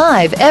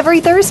 live every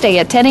Thursday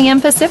at 10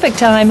 a.m. Pacific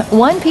Time,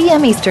 1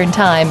 p.m. Eastern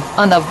Time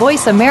on the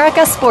Voice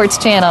America Sports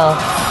Channel.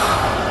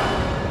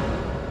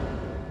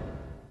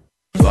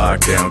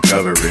 Lockdown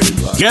coverage.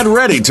 Get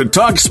ready to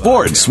talk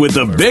sports with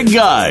the big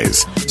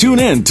guys. Tune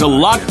in to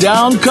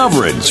Lockdown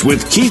Coverage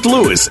with Keith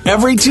Lewis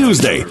every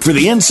Tuesday for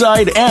the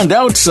inside and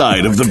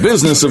outside of the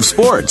business of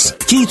sports.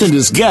 Keith and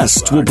his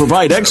guests will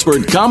provide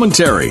expert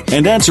commentary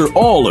and answer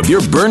all of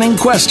your burning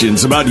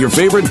questions about your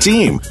favorite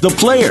team, the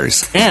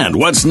players, and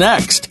what's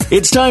next.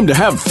 It's time to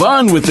have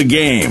fun with the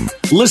game.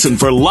 Listen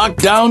for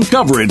Lockdown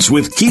Coverage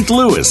with Keith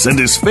Lewis and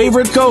his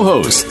favorite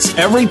co-hosts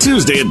every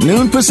Tuesday at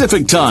noon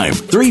Pacific Time,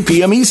 3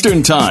 p.m.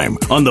 Eastern Time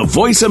on the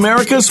Voice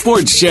America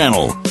Sports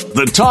Channel.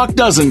 The talk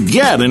doesn't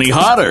get any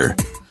hotter.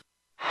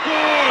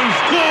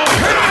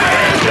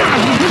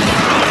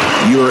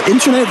 Your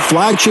internet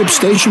flagship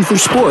station for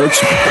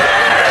sports.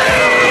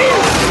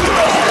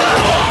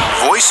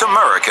 Voice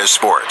America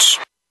Sports.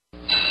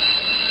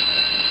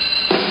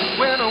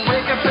 When I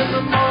wake up in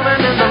the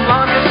morning and the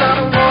longest out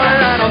of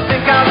water, I don't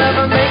think I'll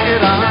ever make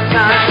it on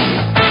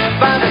time.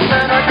 By the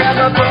time I grab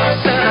a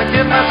bus and I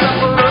give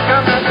myself a look,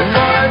 I'm at the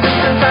corner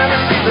just in time to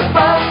see the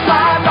bus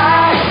fly by.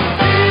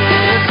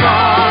 It's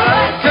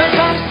alright, 'cause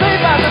I'm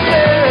safe by the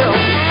bill.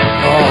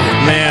 Oh,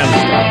 man.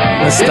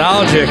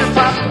 Nostalgic.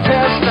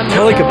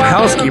 Kelly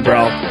Kapowski,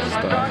 bro.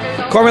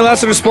 Kwamie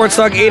Lassiter, Sports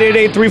Talk,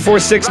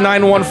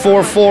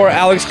 888-346-9144.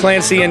 Alex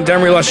Clancy and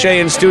Demery Lachey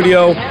in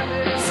studio.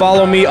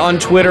 Follow me on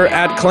Twitter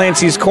at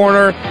Clancy's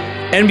Corner.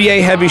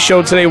 NBA heavy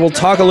show today. We'll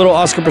talk a little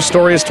Oscar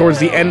Pistorius towards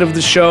the end of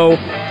the show.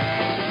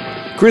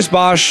 Chris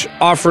Bosh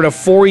offered a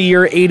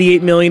 4-year,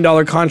 $88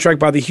 million contract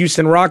by the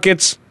Houston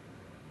Rockets.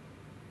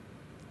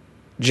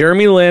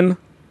 Jeremy Lin,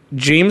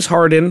 James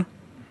Harden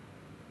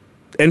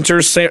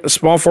enters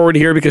small forward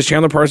here because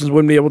Chandler Parsons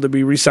wouldn't be able to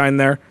be re-signed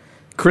there.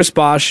 Chris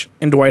Bosh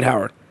and Dwight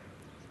Howard.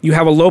 You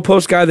have a low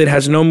post guy that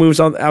has no moves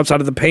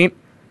outside of the paint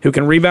who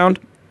can rebound.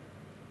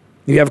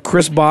 You have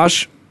Chris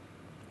Bosh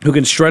who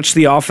can stretch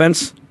the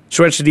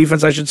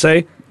defense, I should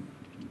say.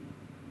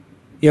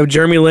 You have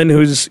Jeremy Lin,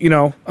 who's,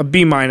 a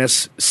B-,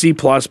 C+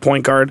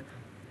 point guard.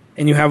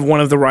 And you have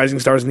one of the rising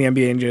stars in the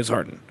NBA in James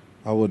Harden.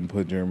 I wouldn't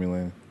put Jeremy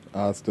Lin.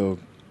 I'll still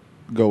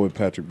go with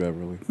Patrick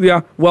Beverly.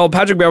 Yeah, well,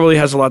 Patrick Beverly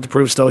has a lot to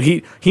prove still.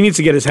 He needs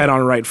to get his head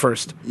on right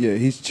first. Yeah,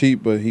 he's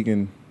cheap, but he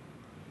can...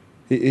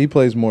 He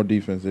plays more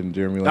defense than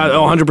Jeremy Lin.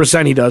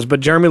 100% he does, but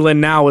Jeremy Lin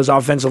now is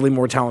offensively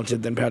more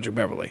talented than Patrick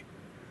Beverly.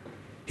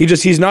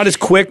 He's not as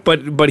quick,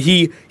 but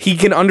he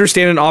can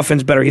understand an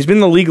offense better. He's been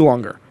in the league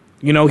longer.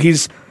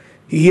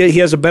 He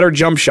has a better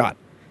jump shot.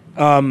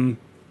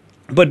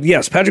 But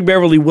yes, Patrick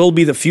Beverly will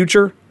be the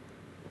future.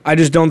 I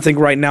just don't think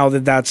right now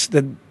that's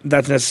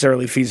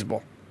necessarily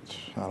feasible.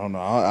 I don't know.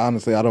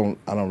 Honestly, I don't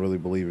really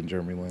believe in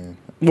Jeremy Lin.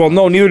 Well,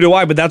 no, neither do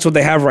I, but that's what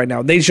they have right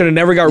now. They should have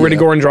never got rid of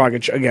Goran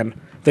Dragic again.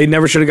 They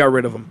never should have got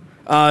rid of him.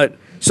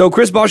 So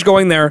Chris Bosh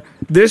going there,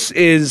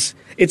 it's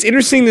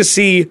interesting to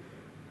see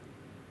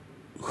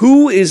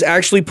who is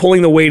actually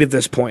pulling the weight at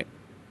this point.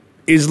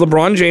 Is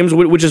LeBron James,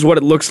 which is what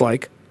it looks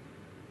like,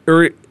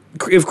 or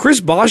if Chris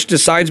Bosh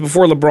decides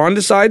before LeBron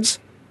decides,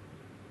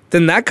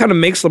 then that kind of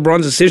makes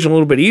LeBron's decision a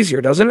little bit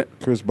easier, doesn't it?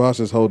 Chris Bosh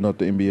is holding up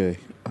the NBA.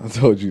 I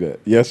told you that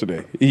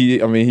yesterday. He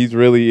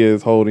really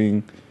is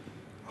holding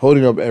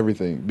up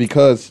everything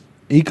because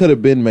he could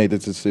have been made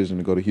this decision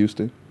to go to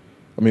Houston.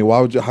 I mean,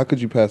 how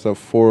could you pass up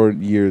 4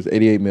 years,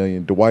 $88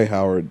 million, Dwight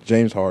Howard,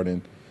 James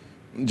Harden,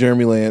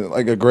 Jeremy Lin,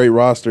 like a great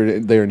roster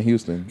there in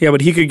Houston? Yeah,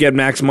 but he could get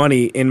max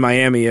money in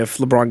Miami if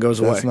LeBron goes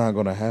away. That's not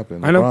going to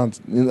happen. I know.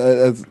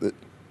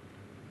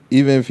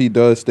 Even if he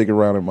does stick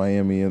around in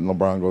Miami and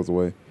LeBron goes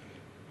away,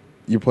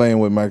 you're playing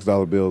with max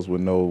dollar bills you're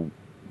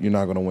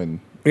not going to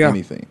win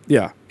anything.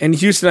 Yeah. And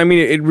Houston, I mean,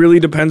 it really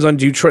depends on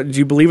do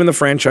you believe in the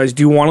franchise?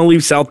 Do you want to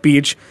leave South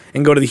Beach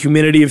and go to the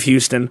humidity of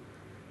Houston?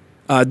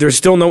 There's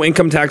still no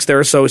income tax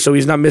there, so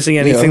he's not missing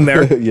anything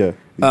there. Yeah,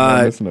 he's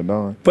not missing a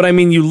dime. But, I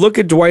mean, you look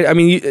at Dwight. I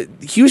mean,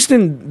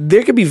 Houston,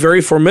 they could be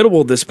very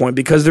formidable at this point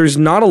because there's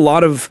not a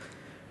lot of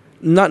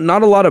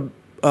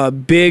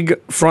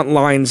big front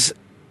lines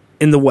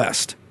in the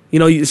West.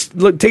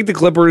 Take the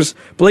Clippers.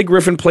 Blake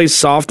Griffin plays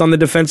soft on the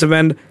defensive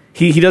end.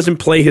 He doesn't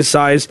play his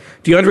size.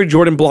 DeAndre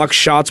Jordan blocks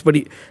shots, but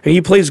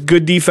he plays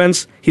good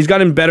defense. He's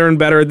gotten better and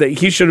better. That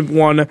he should have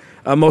won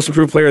Most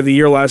Improved Player of the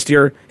Year last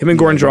year. Him and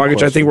Goran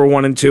Dragic, I think, were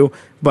 1 and 2.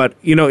 But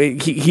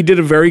he did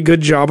a very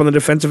good job on the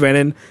defensive end,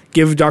 and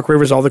give Doc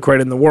Rivers all the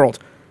credit in the world.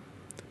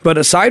 But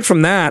aside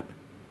from that,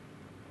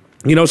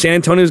 San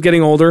Antonio's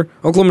getting older.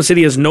 Oklahoma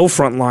City has no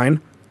front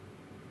line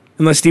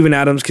unless Steven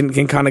Adams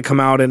can kind of come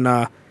out and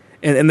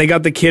they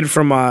got the kid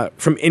from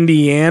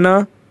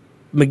Indiana,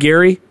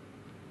 McGarry.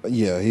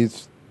 Yeah,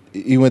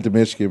 he went to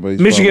Michigan, but he's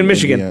Michigan.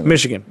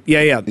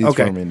 Yeah. He's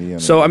okay. from Indiana.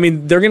 So I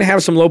mean, they're going to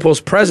have some low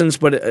post presence,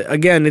 but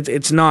again,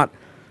 it's not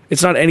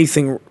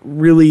anything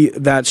really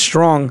that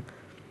strong,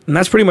 and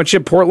that's pretty much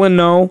it. Portland,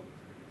 no.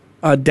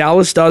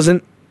 Dallas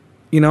doesn't.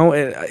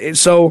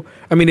 So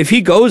I mean, if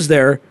he goes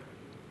there,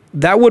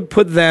 that would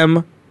put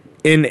them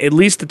in at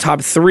least the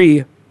top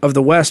 3 of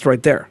the West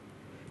right there,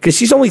 because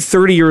he's only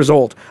 30 years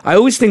old. I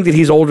always think that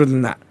he's older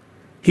than that.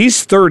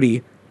 He's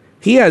 30.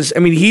 He has. I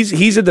mean,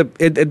 he's at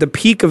the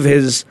peak of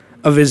his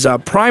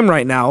prime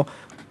right now,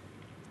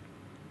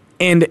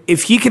 and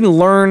if he can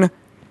learn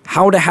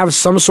how to have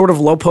some sort of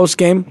low post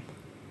game,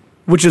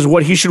 which is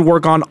what he should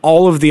work on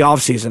all of the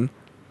offseason,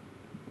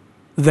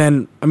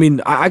 then I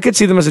mean, I could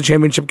see them as a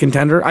championship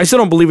contender. I still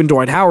don't believe in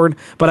Dwight Howard,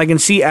 but I can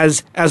see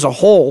as a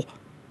whole,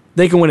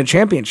 they can win a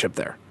championship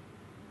there.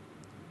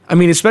 I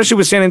mean, especially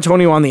with San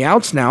Antonio on the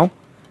outs now.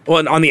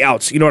 Well, on the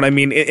outs, you know what I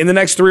mean? In the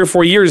next 3 or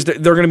 4 years, they're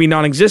going to be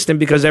non-existent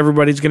because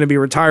everybody's going to be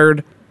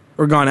retired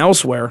or gone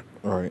elsewhere.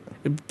 All right.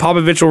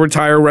 Popovich will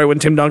retire right when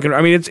Tim Duncan...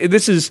 I mean,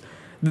 this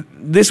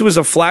was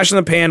a flash in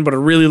the pan, but a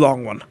really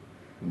long one.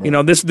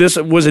 Right. This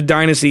was a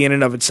dynasty in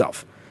and of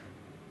itself.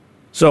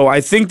 So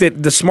I think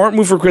that the smart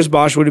move for Chris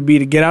Bosh would be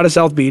to get out of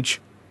South Beach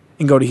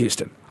and go to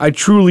Houston. I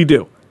truly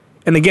do.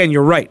 And again,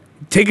 you're right.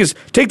 Take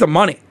the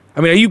money.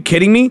 I mean, are you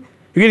kidding me?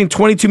 You're getting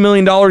 $22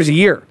 million a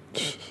year.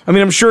 I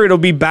mean, I'm sure it'll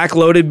be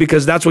backloaded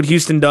because that's what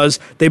Houston does.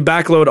 They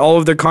backload all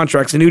of their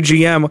contracts. The new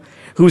GM,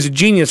 who's a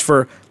genius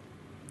for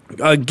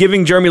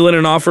giving Jeremy Lin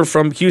an offer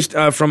from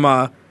Houston, from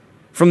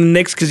the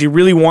Knicks because he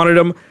really wanted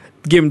him,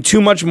 give him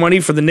too much money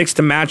for the Knicks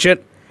to match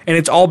it, and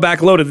it's all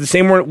backloaded. The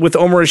same with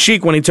Omar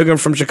Ashik when he took him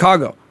from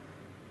Chicago.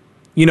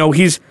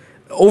 He's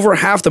over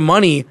half the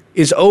money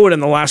is owed in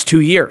the last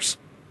 2 years.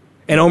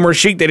 And Omar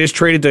Ashik, they just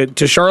traded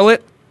to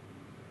Charlotte.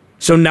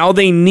 So now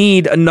they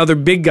need another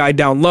big guy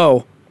down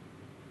low.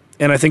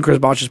 And I think Chris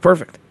Bosh is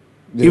perfect.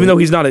 Yeah. Even though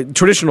he's not a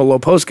traditional low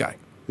post guy.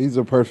 He's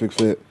a perfect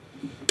fit.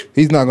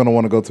 He's not going to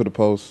want to go to the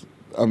post.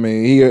 I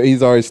mean,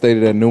 he's already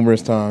stated that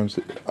numerous times.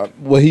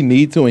 What he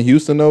needs to in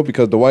Houston, though,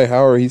 because Dwight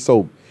Howard, he's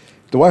a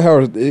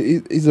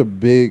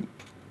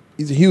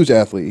huge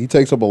athlete. He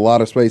takes up a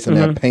lot of space in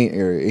that paint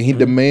area, and he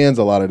demands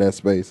a lot of that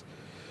space.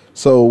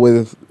 So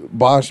with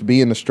Bosh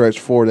being the stretch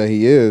four that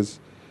he is,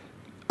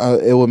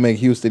 it would make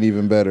Houston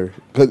even better.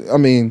 Because I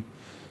mean,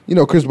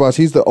 Chris Bosh,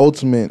 he's the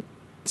ultimate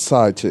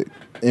side chick.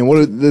 And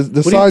what side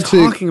chick? What are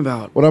you talking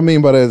about? What I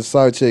mean by that is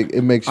side chick,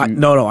 it makes you. I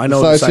know what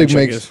the side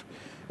chick is.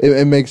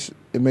 It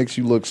makes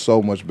you look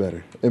so much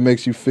better. It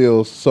makes you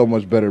feel so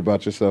much better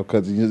about yourself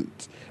because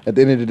at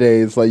the end of the day,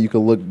 it's like you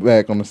can look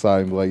back on the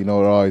side and be like, I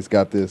always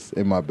got this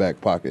in my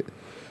back pocket.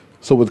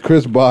 So with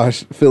Chris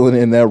Bosh filling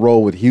in that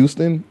role with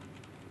Houston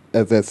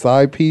as that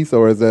side piece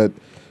or as that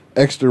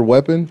extra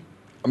weapon,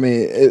 I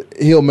mean,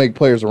 he'll make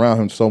players around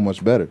him so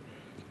much better.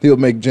 He'll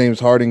make James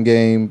Harden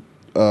game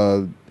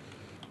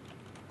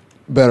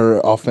better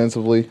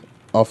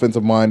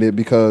offensive-minded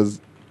because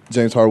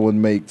James Harden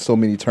wouldn't make so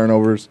many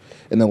turnovers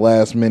in the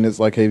last minutes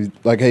like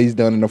he's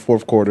done in the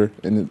fourth quarter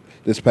in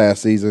this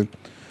past season.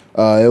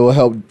 It will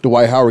help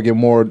Dwight Howard get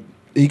more.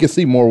 He can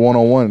see more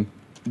one-on-one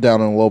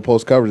down in low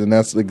post coverage, and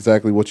that's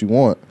exactly what you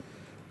want.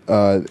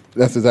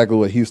 That's exactly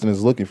what Houston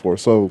is looking for.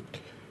 So,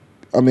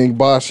 I mean,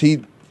 Bosh,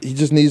 he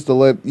just needs to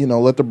let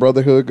the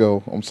brotherhood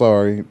go. I'm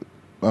sorry.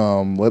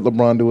 Let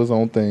LeBron do his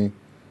own thing.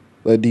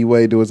 Let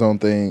D-Wade do his own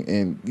thing,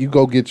 and you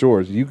go get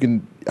yours. You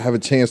can have a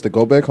chance to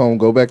go back home,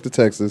 go back to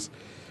Texas,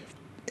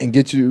 and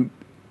get you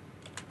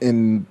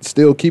and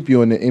still keep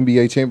you in the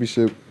NBA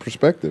championship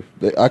perspective.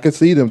 I could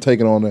see them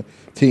taking on a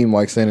team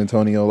like San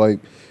Antonio, like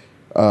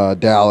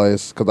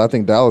Dallas, because I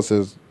think Dallas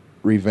has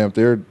revamped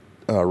their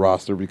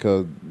roster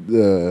because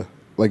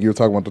like you were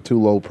talking about the two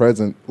low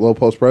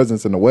post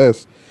presence in the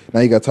West.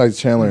 Now you got Tyson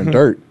Chandler and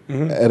Dirk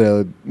at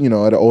an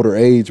older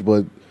age,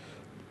 but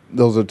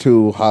those are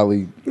two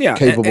highly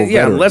capable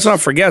veterans. Let's not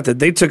forget that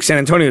they took San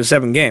Antonio to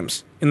 7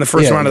 games in the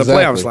first round of the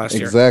playoffs last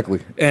year.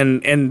 Exactly.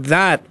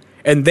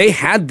 And they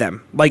had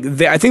them.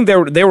 I think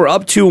they were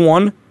up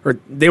 2-1, or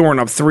they weren't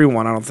up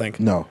 3-1, I don't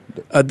think. No.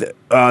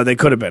 They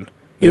could have been.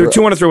 Either 2-1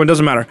 or 3-1,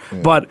 doesn't matter.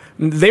 Yeah. But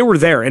they were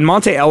there. And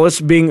Monte Ellis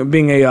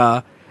being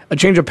a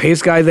change of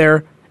pace guy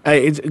there,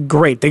 it's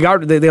great.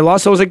 They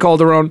lost Jose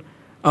Calderon,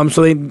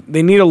 so they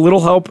need a little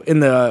help in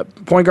the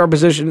point guard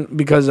position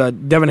because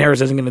Devin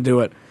Harris isn't going to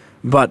do it.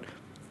 But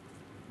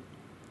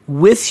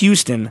with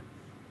Houston,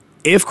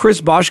 if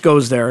Chris Bosh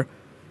goes there,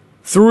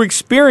 through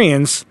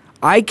experience,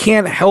 I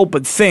can't help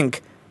but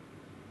think,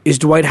 is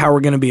Dwight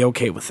Howard going to be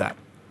okay with that?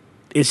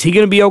 Is he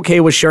going to be okay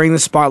with sharing the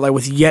spotlight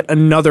with yet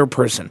another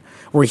person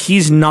where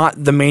he's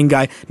not the main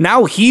guy?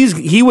 Now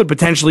he would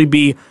potentially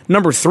be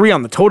number 3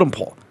 on the totem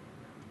pole.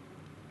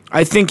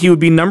 I think he would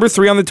be number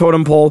 3 on the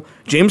totem pole,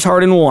 James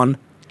Harden 1,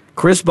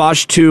 Chris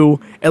Bosh 2,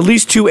 at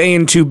least 2A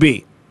and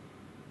 2B.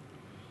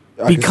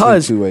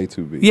 because 2A,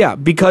 2B. Yeah,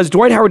 because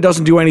Dwight Howard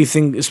doesn't do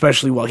anything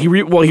especially well. He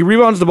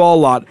rebounds the ball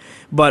a lot,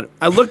 but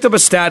I looked up a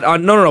stat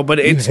on but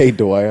it's You hate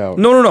Dwight Howard.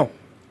 No.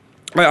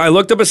 I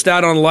looked up a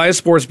stat on Elias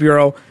Sports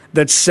Bureau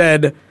that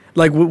said,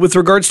 like, with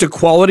regards to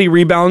quality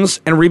rebounds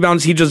and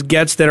rebounds he just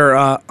gets that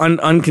are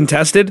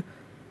uncontested,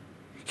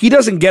 he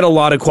doesn't get a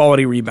lot of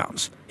quality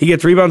rebounds. He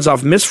gets rebounds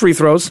off missed free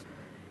throws,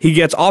 he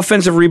gets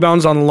offensive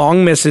rebounds on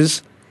long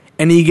misses,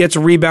 and he gets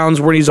rebounds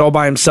where he's all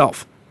by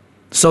himself.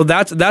 So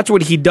that's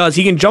what he does.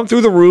 He can jump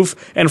through the roof,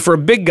 and for a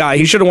big guy,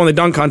 he should have won the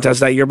dunk contest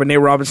that year, but Nate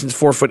Robinson's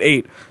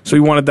 4'8", so he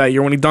won it that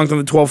year when he dunked on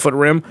the 12-foot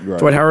rim, Right.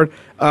 Dwight Howard.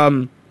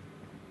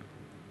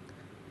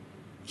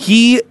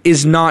 He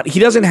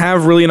doesn't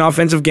have really an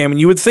offensive game, and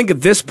you would think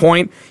at this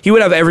point he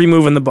would have every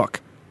move in the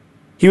book.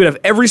 He would have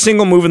every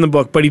single move in the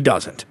book, but he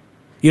doesn't.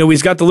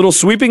 He's got the little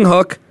sweeping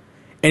hook,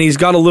 and he's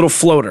got a little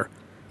floater.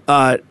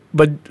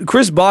 But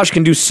Chris Bosh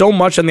can do so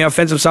much on the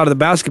offensive side of the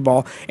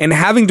basketball, and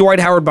having Dwight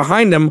Howard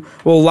behind him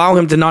will allow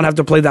him to not have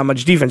to play that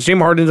much defense.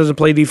 James Harden doesn't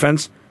play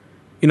defense.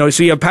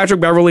 So you have Patrick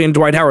Beverley and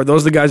Dwight Howard.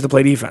 Those are the guys that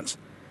play defense.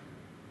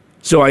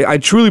 So I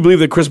truly believe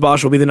that Chris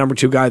Bosh will be the number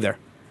 2 guy there.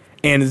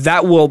 And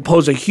that will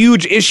pose a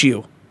huge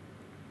issue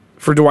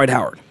for Dwight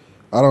Howard.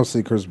 I don't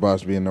see Chris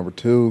Bosh being number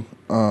 2.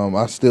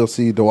 I still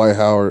see Dwight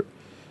Howard.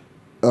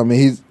 At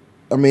the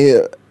end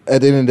of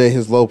the day,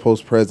 his low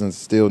post presence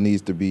still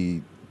needs to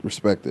be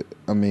respected.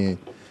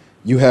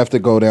 You have to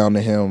go down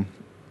to him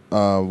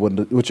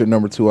with your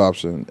number 2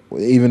 option,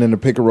 even in the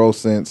pick and roll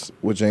sense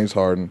with James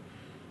Harden.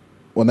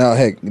 Well, now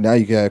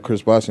you can have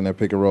Chris Bosh in that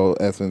pick and roll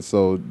essence,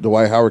 so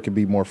Dwight Howard can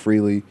be more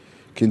freely,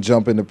 can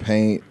jump in the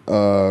paint,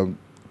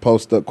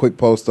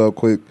 quick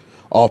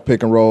off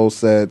pick and roll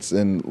sets,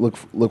 and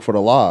look for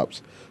the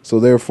lobs. So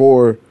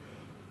therefore,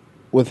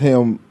 with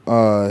him,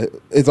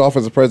 his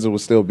offensive presence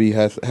would still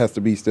has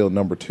to be still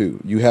number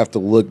 2. You have to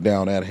look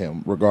down at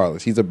him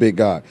regardless. He's a big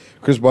guy.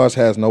 Chris Bosh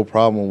has no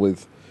problem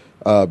with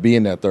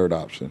being that third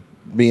option,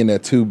 being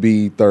that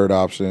 2B third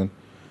option.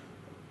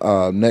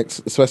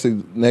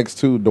 Especially next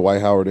to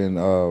Dwight Howard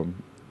and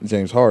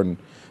James Harden.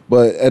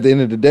 But at the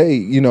end of the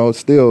day,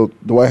 still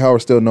Dwight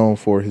Howard's still known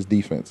for his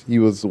defense. He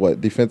was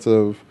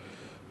defensive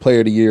player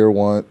of the year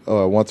once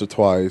or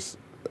twice.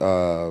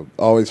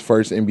 Always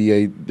first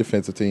NBA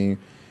defensive team.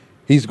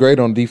 He's great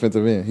on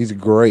defensive end. He's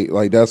great.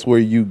 Like, that's where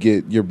you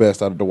get your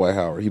best out of Dwight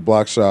Howard. He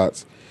blocks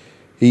shots.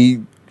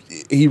 He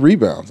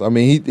rebounds.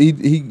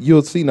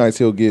 You'll see nights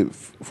he'll get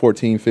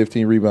 14,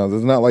 15 rebounds.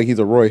 It's not like he's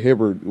a Roy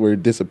Hibbert where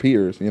it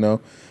disappears,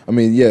 Can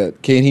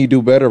he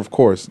do better? Of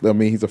course.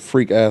 He's a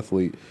freak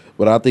athlete,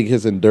 but I think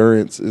his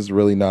endurance is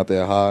really not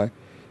that high.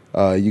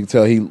 You can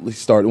tell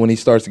when he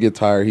starts to get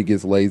tired, he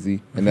gets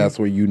lazy, and that's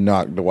where you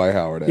knock Dwight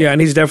Howard out. Yeah,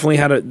 and he's definitely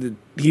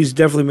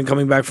been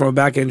coming back from a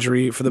back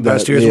injury for the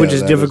past years, which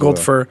is difficult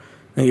for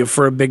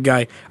a big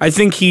guy. I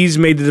think he's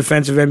made the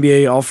defensive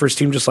NBA All-First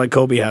team just like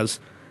Kobe has.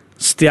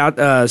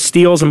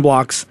 Steals and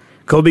blocks.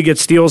 Kobe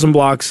gets steals and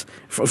blocks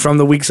from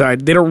the weak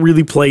side. They don't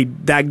really play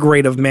that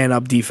great of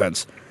man-up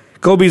defense.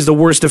 Kobe's the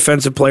worst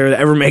defensive player to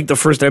ever make the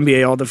first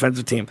NBA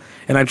All-Defensive team,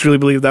 and I truly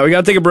believe that. We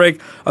got to take a break.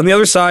 On the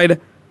other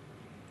side,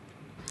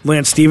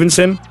 Lance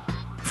Stevenson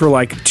for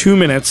like 2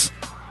 minutes,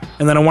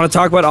 and then I want to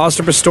talk about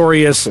Oscar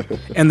Pistorius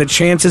and the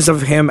chances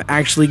of him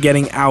actually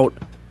getting out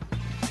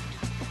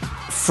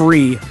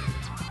free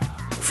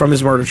from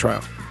his murder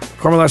trial.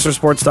 Kwamie Lassiter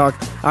Sports Talk.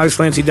 Alex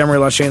Clancy, Demery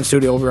Lachey in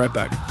studio. We'll be right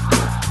back.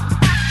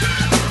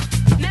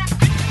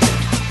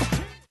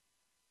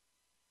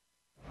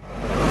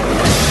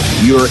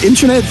 Your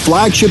internet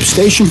flagship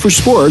station for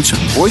sports,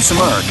 Voice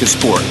America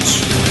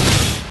Sports.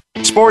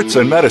 Sports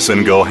and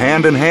medicine go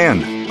hand in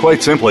hand.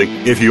 Quite simply,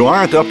 if you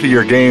aren't up to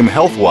your game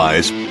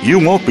health-wise, you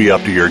won't be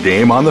up to your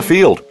game on the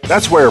field.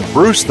 That's where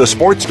Bruce the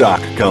Sports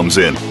Doc comes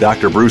in.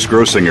 Dr. Bruce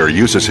Grossinger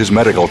uses his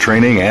medical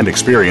training and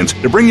experience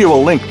to bring you a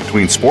link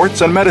between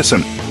sports and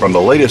medicine, from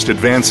the latest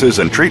advances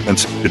and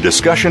treatments to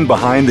discussion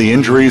behind the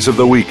injuries of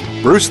the week.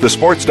 Bruce the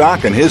Sports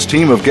Doc and his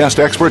team of guest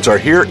experts are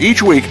here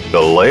each week to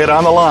lay it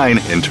on the line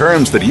in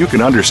terms that you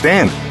can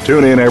understand.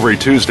 Tune in every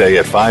Tuesday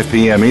at 5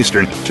 p.m.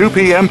 Eastern, 2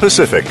 p.m.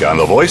 Pacific on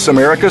the Voice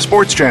America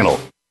Sports Channel.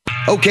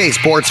 Okay,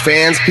 sports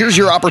fans, here's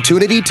your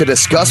opportunity to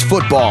discuss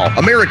football,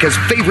 America's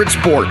favorite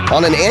sport.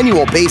 On an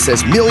annual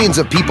basis, millions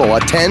of people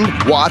attend,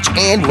 watch,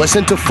 and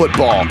listen to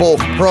football,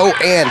 both pro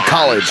and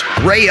college.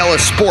 Ray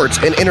Ellis Sports,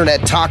 an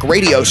internet talk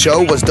radio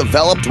show, was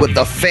developed with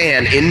the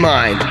fan in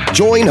mind.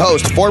 Join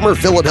host, former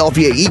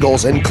Philadelphia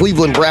Eagles and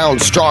Cleveland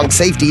Browns strong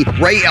safety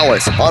Ray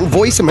Ellis on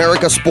Voice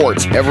America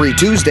Sports every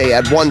Tuesday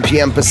at 1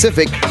 p.m.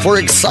 Pacific for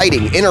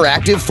exciting,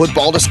 interactive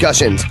football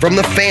discussions from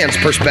the fans'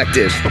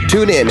 perspective.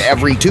 Tune in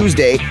every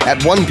Tuesday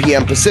at 1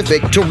 p.m.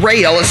 Pacific to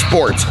Ray Ellis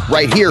Sports,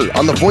 right here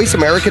on the Voice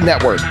America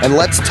Network. And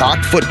let's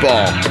talk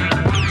football.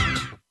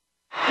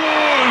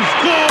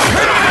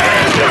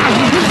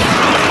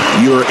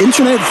 Your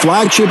internet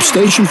flagship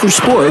station for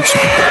sports,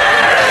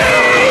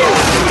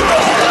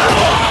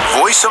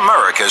 Voice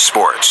America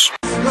Sports.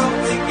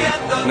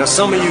 Now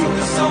some of you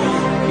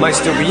might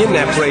still be in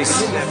that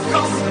place.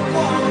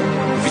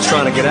 If you're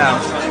trying to get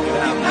out,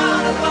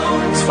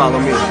 just follow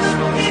me.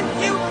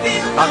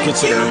 I'll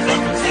consider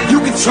it. You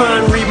can try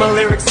and read my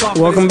lyrics off.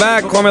 Welcome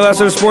back. Kwamie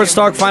Lassiter Sports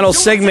Talk, final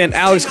segment.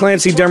 Alex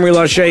Clancy, Demery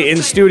Lachey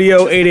in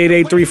studio,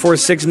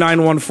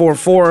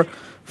 888-346-9144.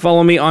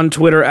 Follow me on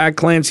Twitter at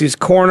Clancy's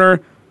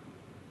Corner.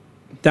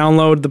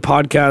 Download the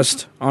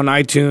podcast on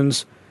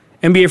iTunes.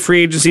 NBA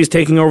free agency is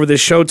taking over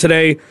this show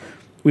today.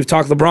 We've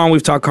talked LeBron,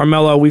 we've talked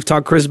Carmelo, we've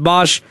talked Chris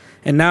Bosh,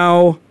 and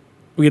now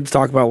we get to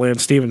talk about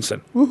Lance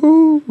Stevenson.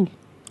 Woohoo!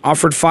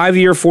 Offered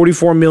 5-year,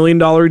 $44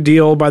 million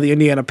deal by the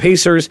Indiana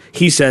Pacers.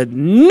 He said,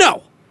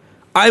 no,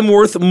 I'm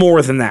worth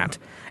more than that.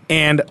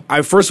 And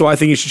first of all, I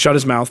think he should shut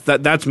his mouth.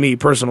 That's me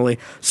personally.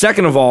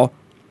 Second of all,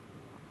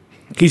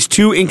 he's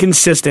too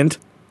inconsistent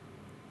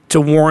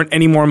to warrant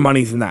any more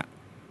money than that.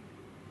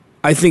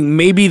 I think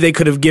maybe they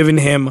could have given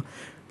him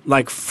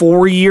like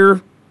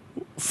 4-year,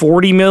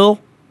 $40 million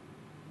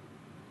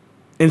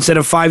instead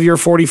of 5-year,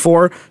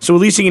 $44. So at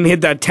least he can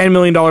hit that $10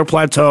 million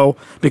plateau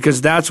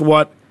because that's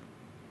what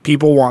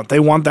people want. They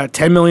want that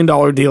 $10 million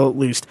deal at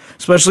least,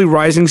 especially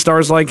rising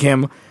stars like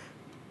him.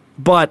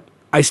 But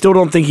I still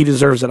don't think he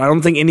deserves it. I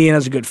don't think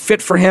Indiana's a good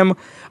fit for him.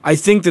 I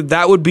think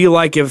that would be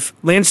like if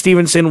Lance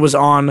Stevenson was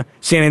on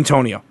San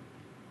Antonio.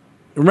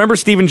 Remember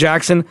Steven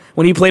Jackson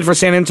when he played for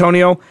San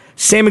Antonio?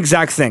 Same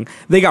exact thing.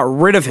 They got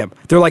rid of him.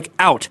 They're like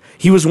out.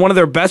 He was one of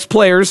their best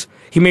players.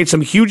 He made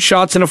some huge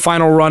shots in a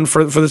final run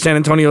for the San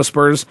Antonio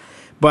Spurs,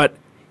 but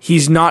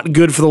he's not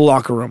good for the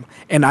locker room.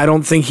 And I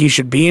don't think he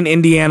should be in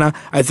Indiana.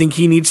 I think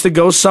he needs to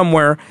go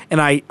somewhere. And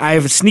I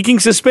have a sneaking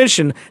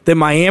suspicion that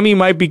Miami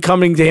might be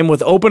coming to him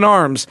with open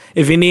arms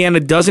if Indiana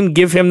doesn't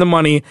give him the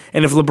money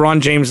and if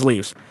LeBron James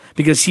leaves.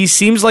 Because he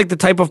seems like the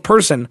type of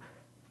person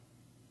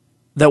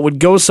that would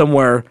go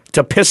somewhere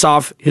to piss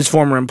off his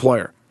former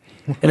employer.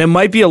 And it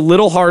might be a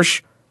little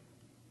harsh,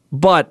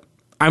 but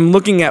I'm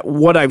looking at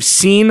what I've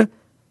seen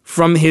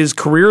from his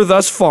career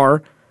thus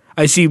far.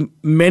 I see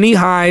many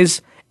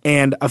highs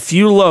and a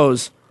few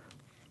lows.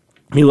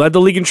 He led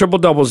the league in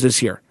triple-doubles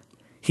this year.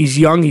 He's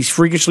young. He's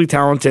freakishly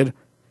talented.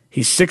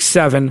 He's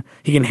 6'7".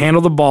 He can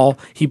handle the ball.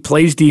 He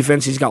plays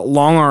defense. He's got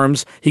long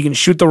arms. He can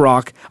shoot the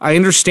rock. I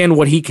understand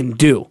what he can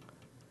do.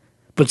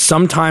 But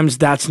sometimes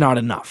that's not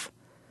enough.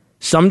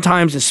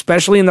 Sometimes,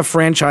 especially in the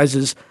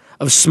franchises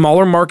of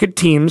smaller market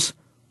teams,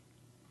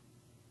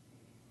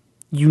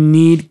 you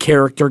need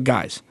character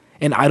guys.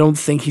 And I don't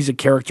think he's a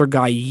character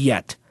guy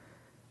yet.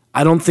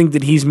 I don't think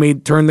that he's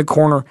turned the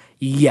corner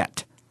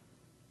yet.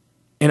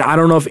 And I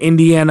don't know if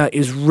Indiana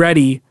is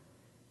ready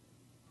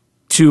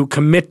to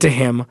commit to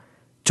him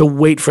to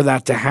wait for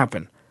that to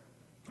happen.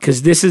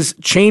 Because this is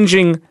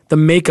changing the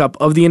makeup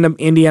of the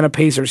Indiana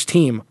Pacers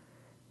team.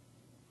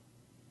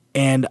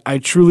 And I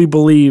truly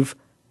believe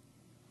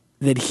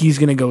that he's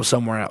going to go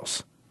somewhere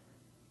else.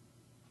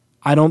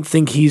 I don't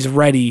think he's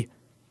ready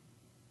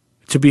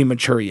to be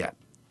mature yet.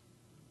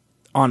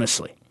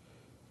 Honestly.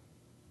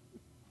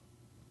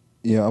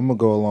 Yeah, I'm going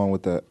to go along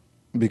with that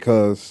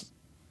because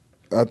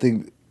I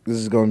think this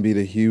is going to be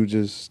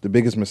the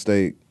biggest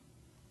mistake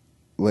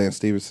Lance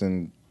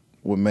Stevenson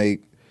would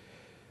make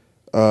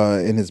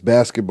in his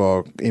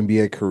basketball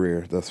NBA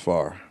career thus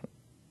far.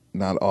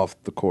 Not off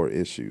the court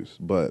issues,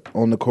 but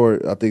on the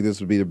court, I think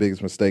this would be the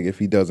biggest mistake if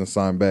he doesn't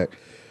sign back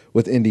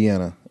with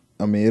Indiana.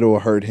 I mean, it'll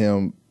hurt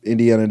him.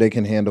 Indiana, they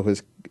can handle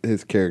his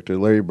character.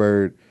 Larry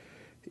Bird,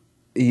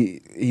 he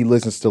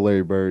listens to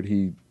Larry Bird.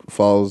 He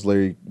follows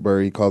Larry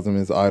Bird. He calls him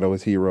his idol,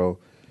 his hero.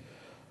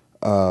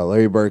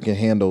 Larry Bird can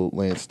handle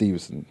Lance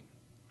Stevenson.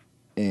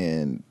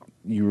 And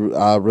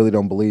I really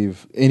don't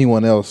believe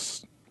anyone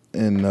else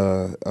in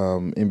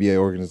NBA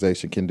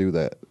organization can do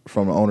that.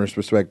 From an owner's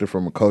perspective,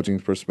 from a coaching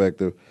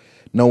perspective,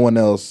 no one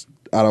else,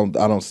 I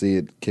don't see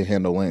it, can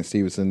handle Lance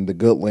Stevenson. The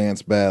good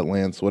Lance, bad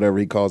Lance, whatever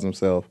he calls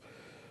himself,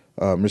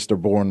 Mr.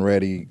 Born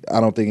Ready. I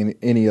don't think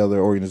any other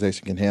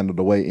organization can handle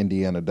the way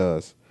Indiana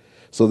does.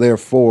 So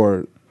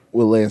therefore,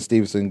 with Lance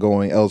Stevenson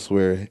going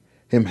elsewhere,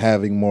 him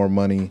having more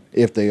money,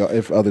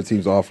 if other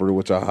teams offer it,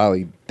 which I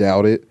highly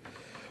doubt it,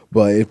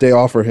 but if they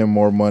offer him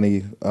more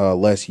money,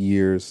 less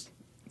years,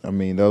 I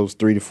mean those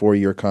 3 to 4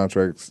 year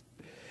contracts,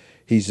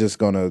 he's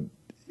gonna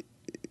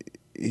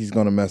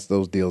mess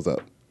those deals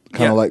up.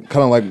 Kind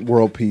of like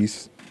World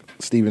Peace,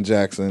 Steven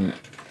Jackson.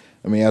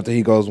 I mean, after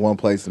he goes one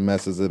place and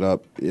messes it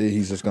up,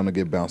 he's just going to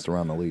get bounced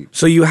around the league.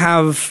 So he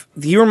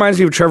reminds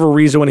me of Trevor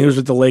Ariza when he was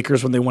with the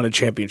Lakers when they won a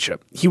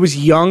championship. He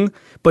was young,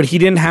 but he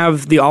didn't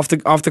have the off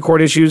the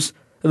court issues.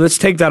 Let's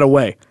take that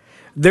away.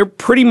 They're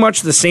pretty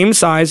much the same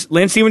size.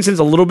 Lance Stevenson's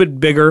a little bit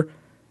bigger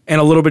and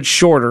a little bit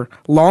shorter.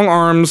 Long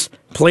arms,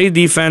 played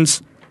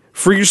defense,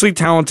 freakishly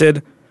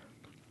talented.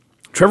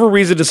 Trevor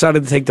Ariza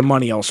decided to take the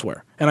money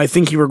elsewhere, and I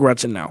think he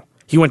regrets it now.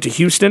 He went to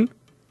Houston,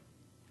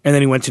 and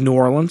then he went to New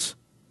Orleans.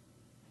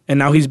 And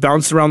now he's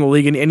bounced around the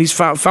league, and he's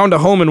found a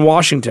home in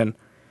Washington.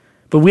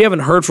 But we haven't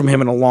heard from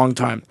him in a long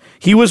time.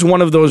 He was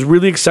one of those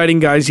really exciting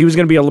guys. He was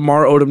going to be a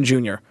Lamar Odom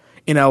Jr.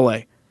 in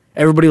L.A.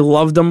 Everybody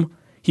loved him.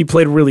 He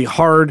played really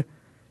hard.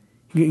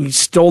 He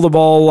stole the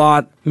ball a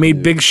lot,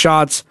 made big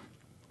shots,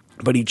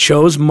 but he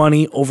chose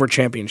money over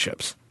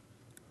championships.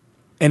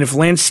 And if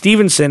Lance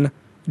Stevenson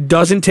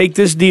doesn't take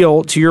this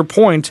deal, to your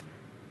point,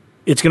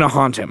 it's going to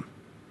haunt him.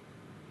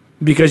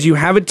 Because you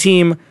have a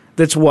team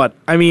that's what?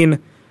 I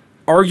mean,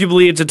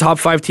 arguably it's a top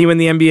 5 team in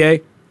the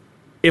NBA.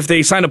 If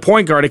they sign a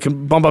point guard, it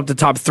can bump up to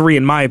top 3,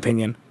 in my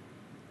opinion.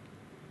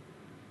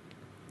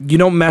 You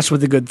don't mess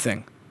with a good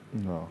thing.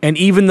 No. And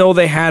even though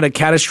they had a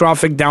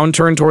catastrophic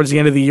downturn towards the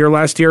end of the year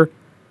last year,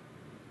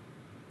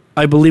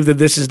 I believe that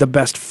this is the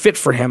best fit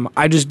for him.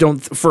 I just don't,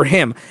 for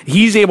him,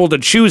 he's able to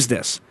choose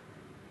this.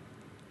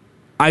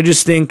 I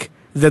just think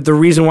that the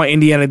reason why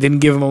Indiana didn't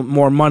give him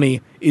more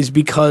money is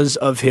because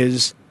of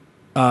his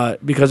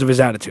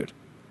attitude.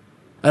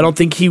 I don't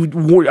think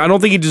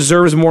he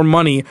deserves more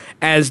money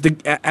as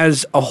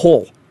a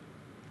whole.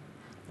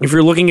 If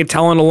you're looking at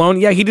talent alone,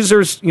 yeah, he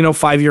deserves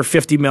 5-year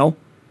 $50 million.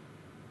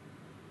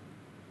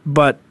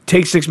 But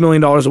take $6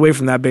 million away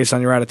from that based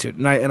on your attitude,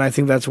 and I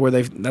think that's where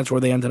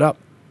they ended up.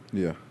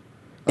 Yeah,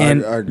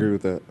 and I agree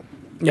with that.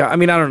 Yeah, I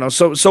mean, I don't know.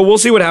 So we'll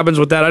see what happens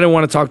with that. I didn't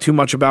want to talk too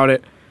much about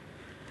it.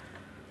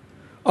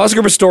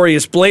 Oscar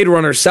Pistorius, Blade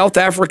Runner, South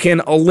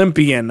African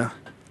Olympian,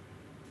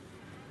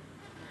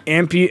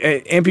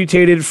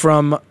 amputated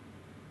from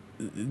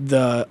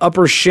the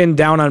upper shin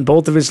down on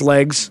both of his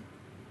legs,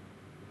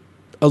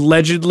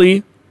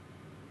 allegedly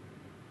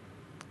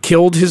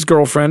killed his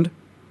girlfriend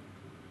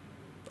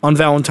on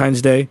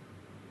Valentine's Day.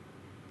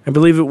 I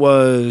believe it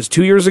was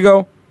 2 years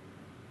ago.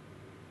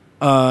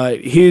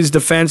 His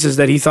defense is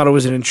that he thought it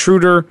was an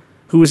intruder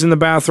who was in the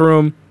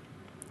bathroom,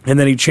 and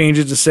then he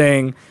changed it to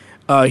saying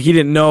he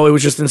didn't know, it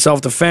was just in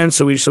self-defense,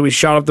 so he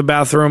shot up the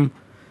bathroom.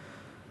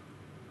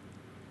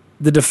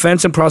 The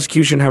defense and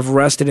prosecution have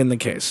rested in the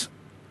case.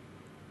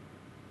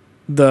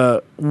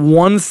 The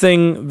one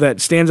thing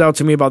that stands out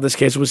to me about this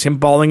case was him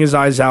bawling his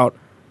eyes out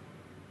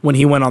when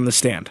he went on the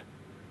stand.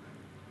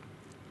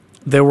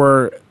 There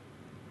were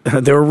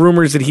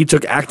rumors that he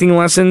took acting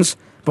lessons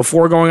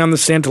before going on the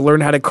stand to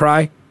learn how to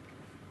cry.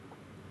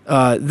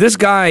 This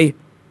guy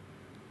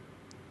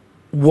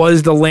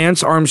was the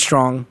Lance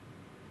Armstrong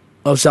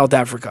of South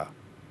Africa.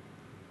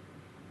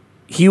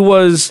 He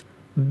was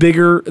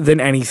bigger than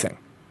anything.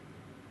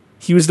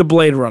 He was the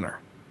Blade Runner.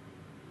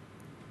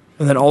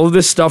 And then all of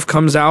this stuff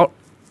comes out,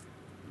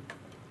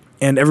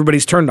 and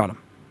everybody's turned on him.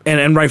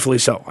 And rightfully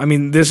so. I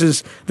mean,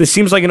 this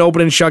seems like an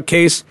open and shut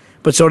case,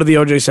 but so did the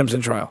O.J.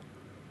 Simpson trial.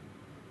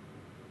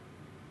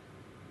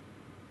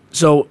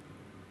 So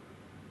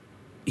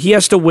he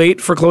has to wait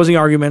for closing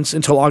arguments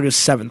until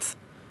August 7th.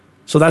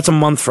 So that's a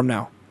month from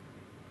now.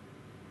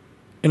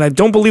 And I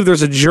don't believe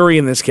there's a jury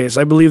in this case.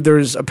 I believe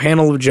there's a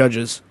panel of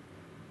judges.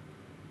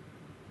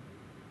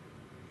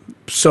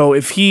 So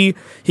if he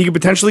could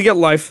potentially get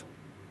life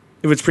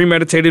if it's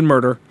premeditated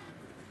murder,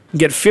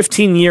 get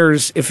 15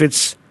 years if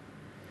it's...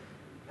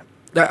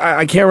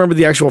 I can't remember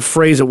the actual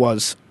phrase it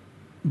was,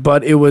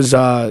 but it was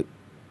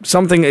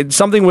something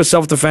with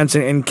self-defense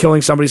and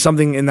killing somebody,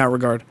 something in that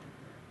regard.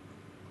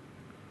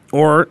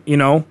 Or,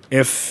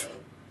 if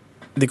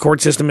the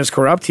court system is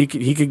corrupt,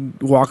 he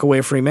could walk away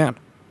a free man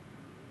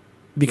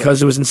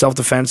because it was in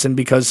self-defense and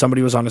because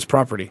somebody was on his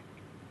property.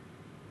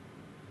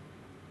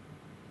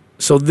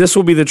 So this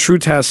will be the true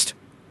test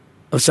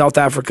of South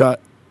Africa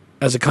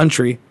as a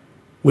country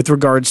with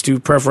regards to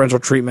preferential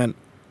treatment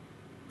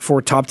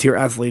for top-tier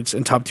athletes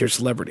and top-tier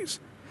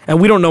celebrities.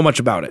 And we don't know much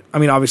about it. I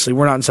mean, obviously,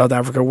 we're not in South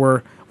Africa.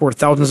 We're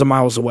thousands of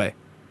miles away.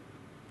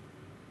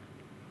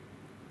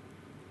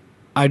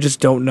 I just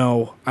don't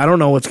know. I don't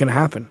know what's going to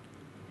happen.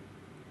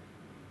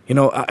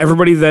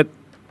 Everybody that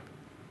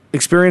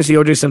experienced the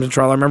O.J. Simpson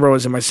trial, I remember I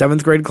was in my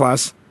 7th grade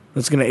class.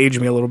 That's going to age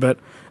me a little bit.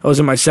 I was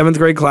in my 7th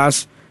grade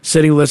class,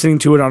 sitting listening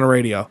to it on the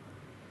radio.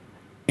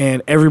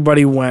 And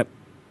everybody went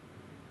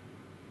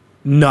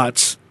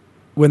nuts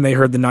when they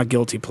heard the not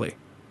guilty plea.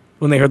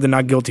 When they heard the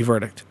not guilty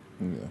verdict.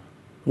 Yeah.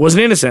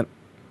 Wasn't innocent,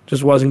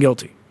 just wasn't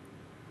guilty.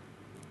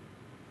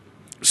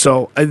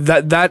 So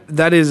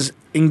that is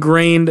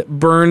ingrained,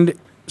 burned,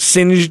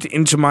 singed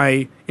into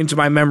my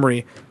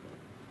memory.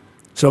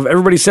 So if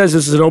everybody says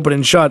this is an open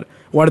and shut,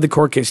 why did the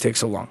court case take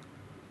so long?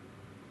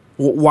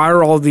 Why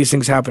are all of these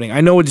things happening?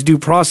 I know it's due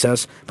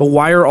process, but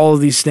why are all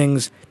of these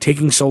things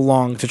taking so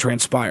long to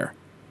transpire?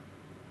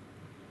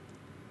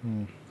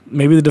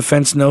 Maybe the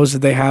defense knows that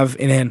they have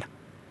an in.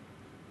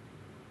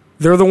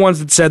 They're the ones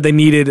that said they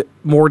needed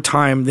more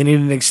time. They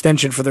needed an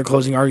extension for their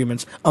closing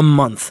arguments. A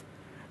month.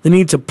 They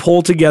need to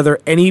pull together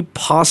any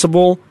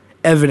possible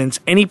evidence,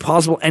 any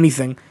possible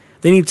anything.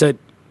 They need to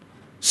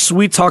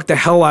sweet talk the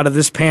hell out of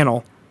this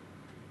panel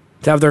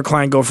to have their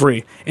client go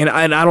free. And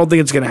I don't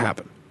think it's going to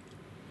happen.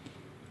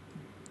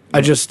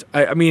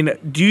 I mean,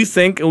 do you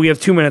think, and we have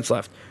 2 minutes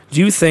left,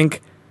 do you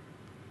think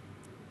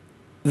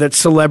that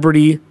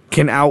celebrity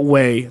can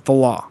outweigh the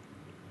law?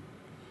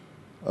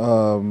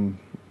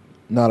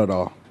 Not at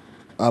all.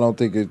 I don't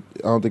think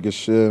it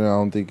should. I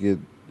don't think it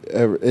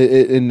ever.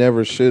 It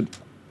never should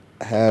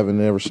have and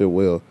never should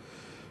will,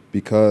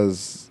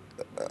 because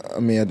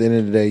I mean, at the end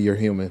of the day, you're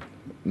human.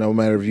 No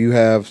matter if you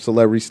have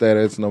celebrity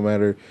status, no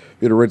matter if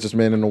you're the richest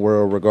man in the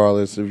world,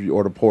 regardless if you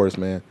or the poorest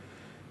man,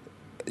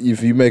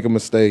 if you make a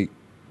mistake,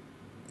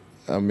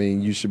 I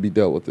mean, you should be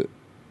dealt with it.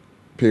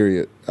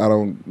 period.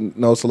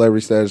 No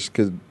celebrity status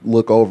could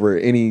look over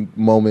any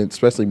moment,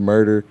 especially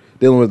murder,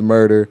 dealing with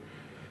murder,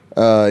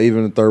 even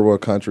in a third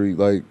world country.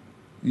 Like,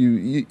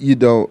 you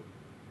don't,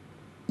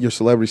 your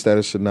celebrity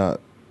status should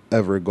not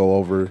ever go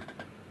over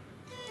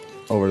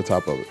the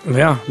top of it.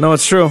 Yeah, no,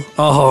 it's true.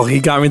 Oh, he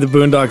got me the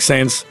Boondock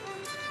Saints.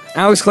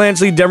 Alex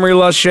Clancy, Demery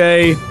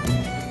Lachey,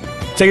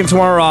 taking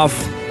tomorrow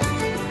off.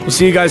 We'll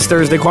see you guys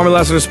Thursday. Kwamie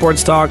Lassiter,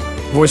 Sports Talk,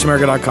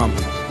 VoiceAmerica.com.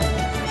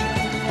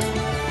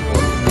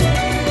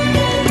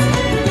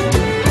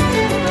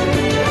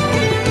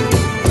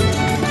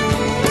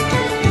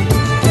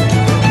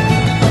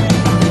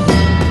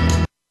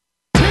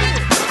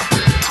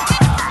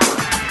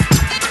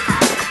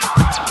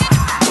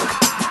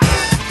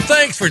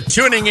 Thanks for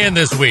tuning in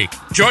this week.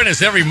 Join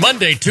us every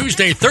Monday,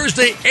 Tuesday,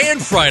 Thursday,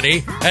 and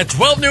Friday at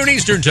 12 noon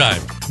Eastern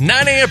Time,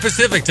 9 a.m.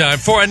 Pacific Time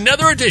for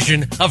another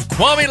edition of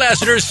Kwamie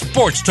Lassiter's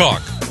Sports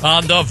Talk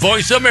on the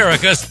Voice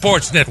America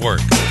Sports Network.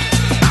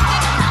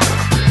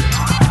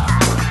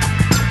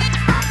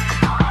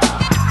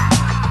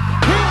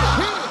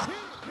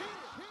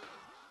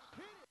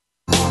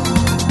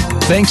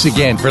 Thanks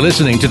again for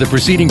listening to the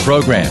preceding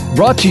program,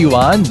 brought to you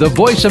on the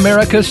Voice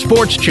America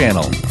Sports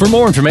Channel. For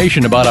more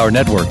information about our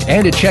network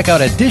and to check out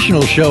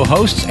additional show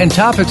hosts and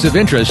topics of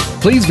interest,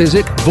 please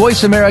visit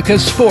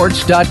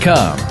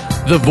voiceamericasports.com.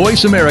 The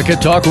Voice America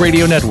Talk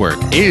Radio Network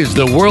is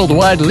the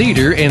worldwide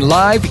leader in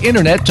live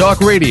Internet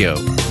talk radio.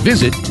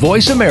 Visit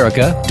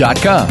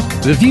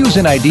voiceamerica.com. The views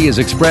and ideas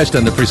expressed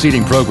on the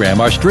preceding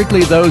program are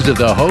strictly those of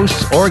the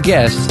hosts or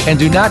guests and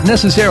do not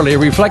necessarily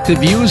reflect the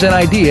views and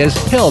ideas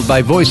held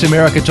by Voice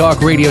America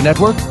Talk Radio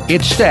Network,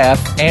 its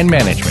staff, and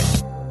management.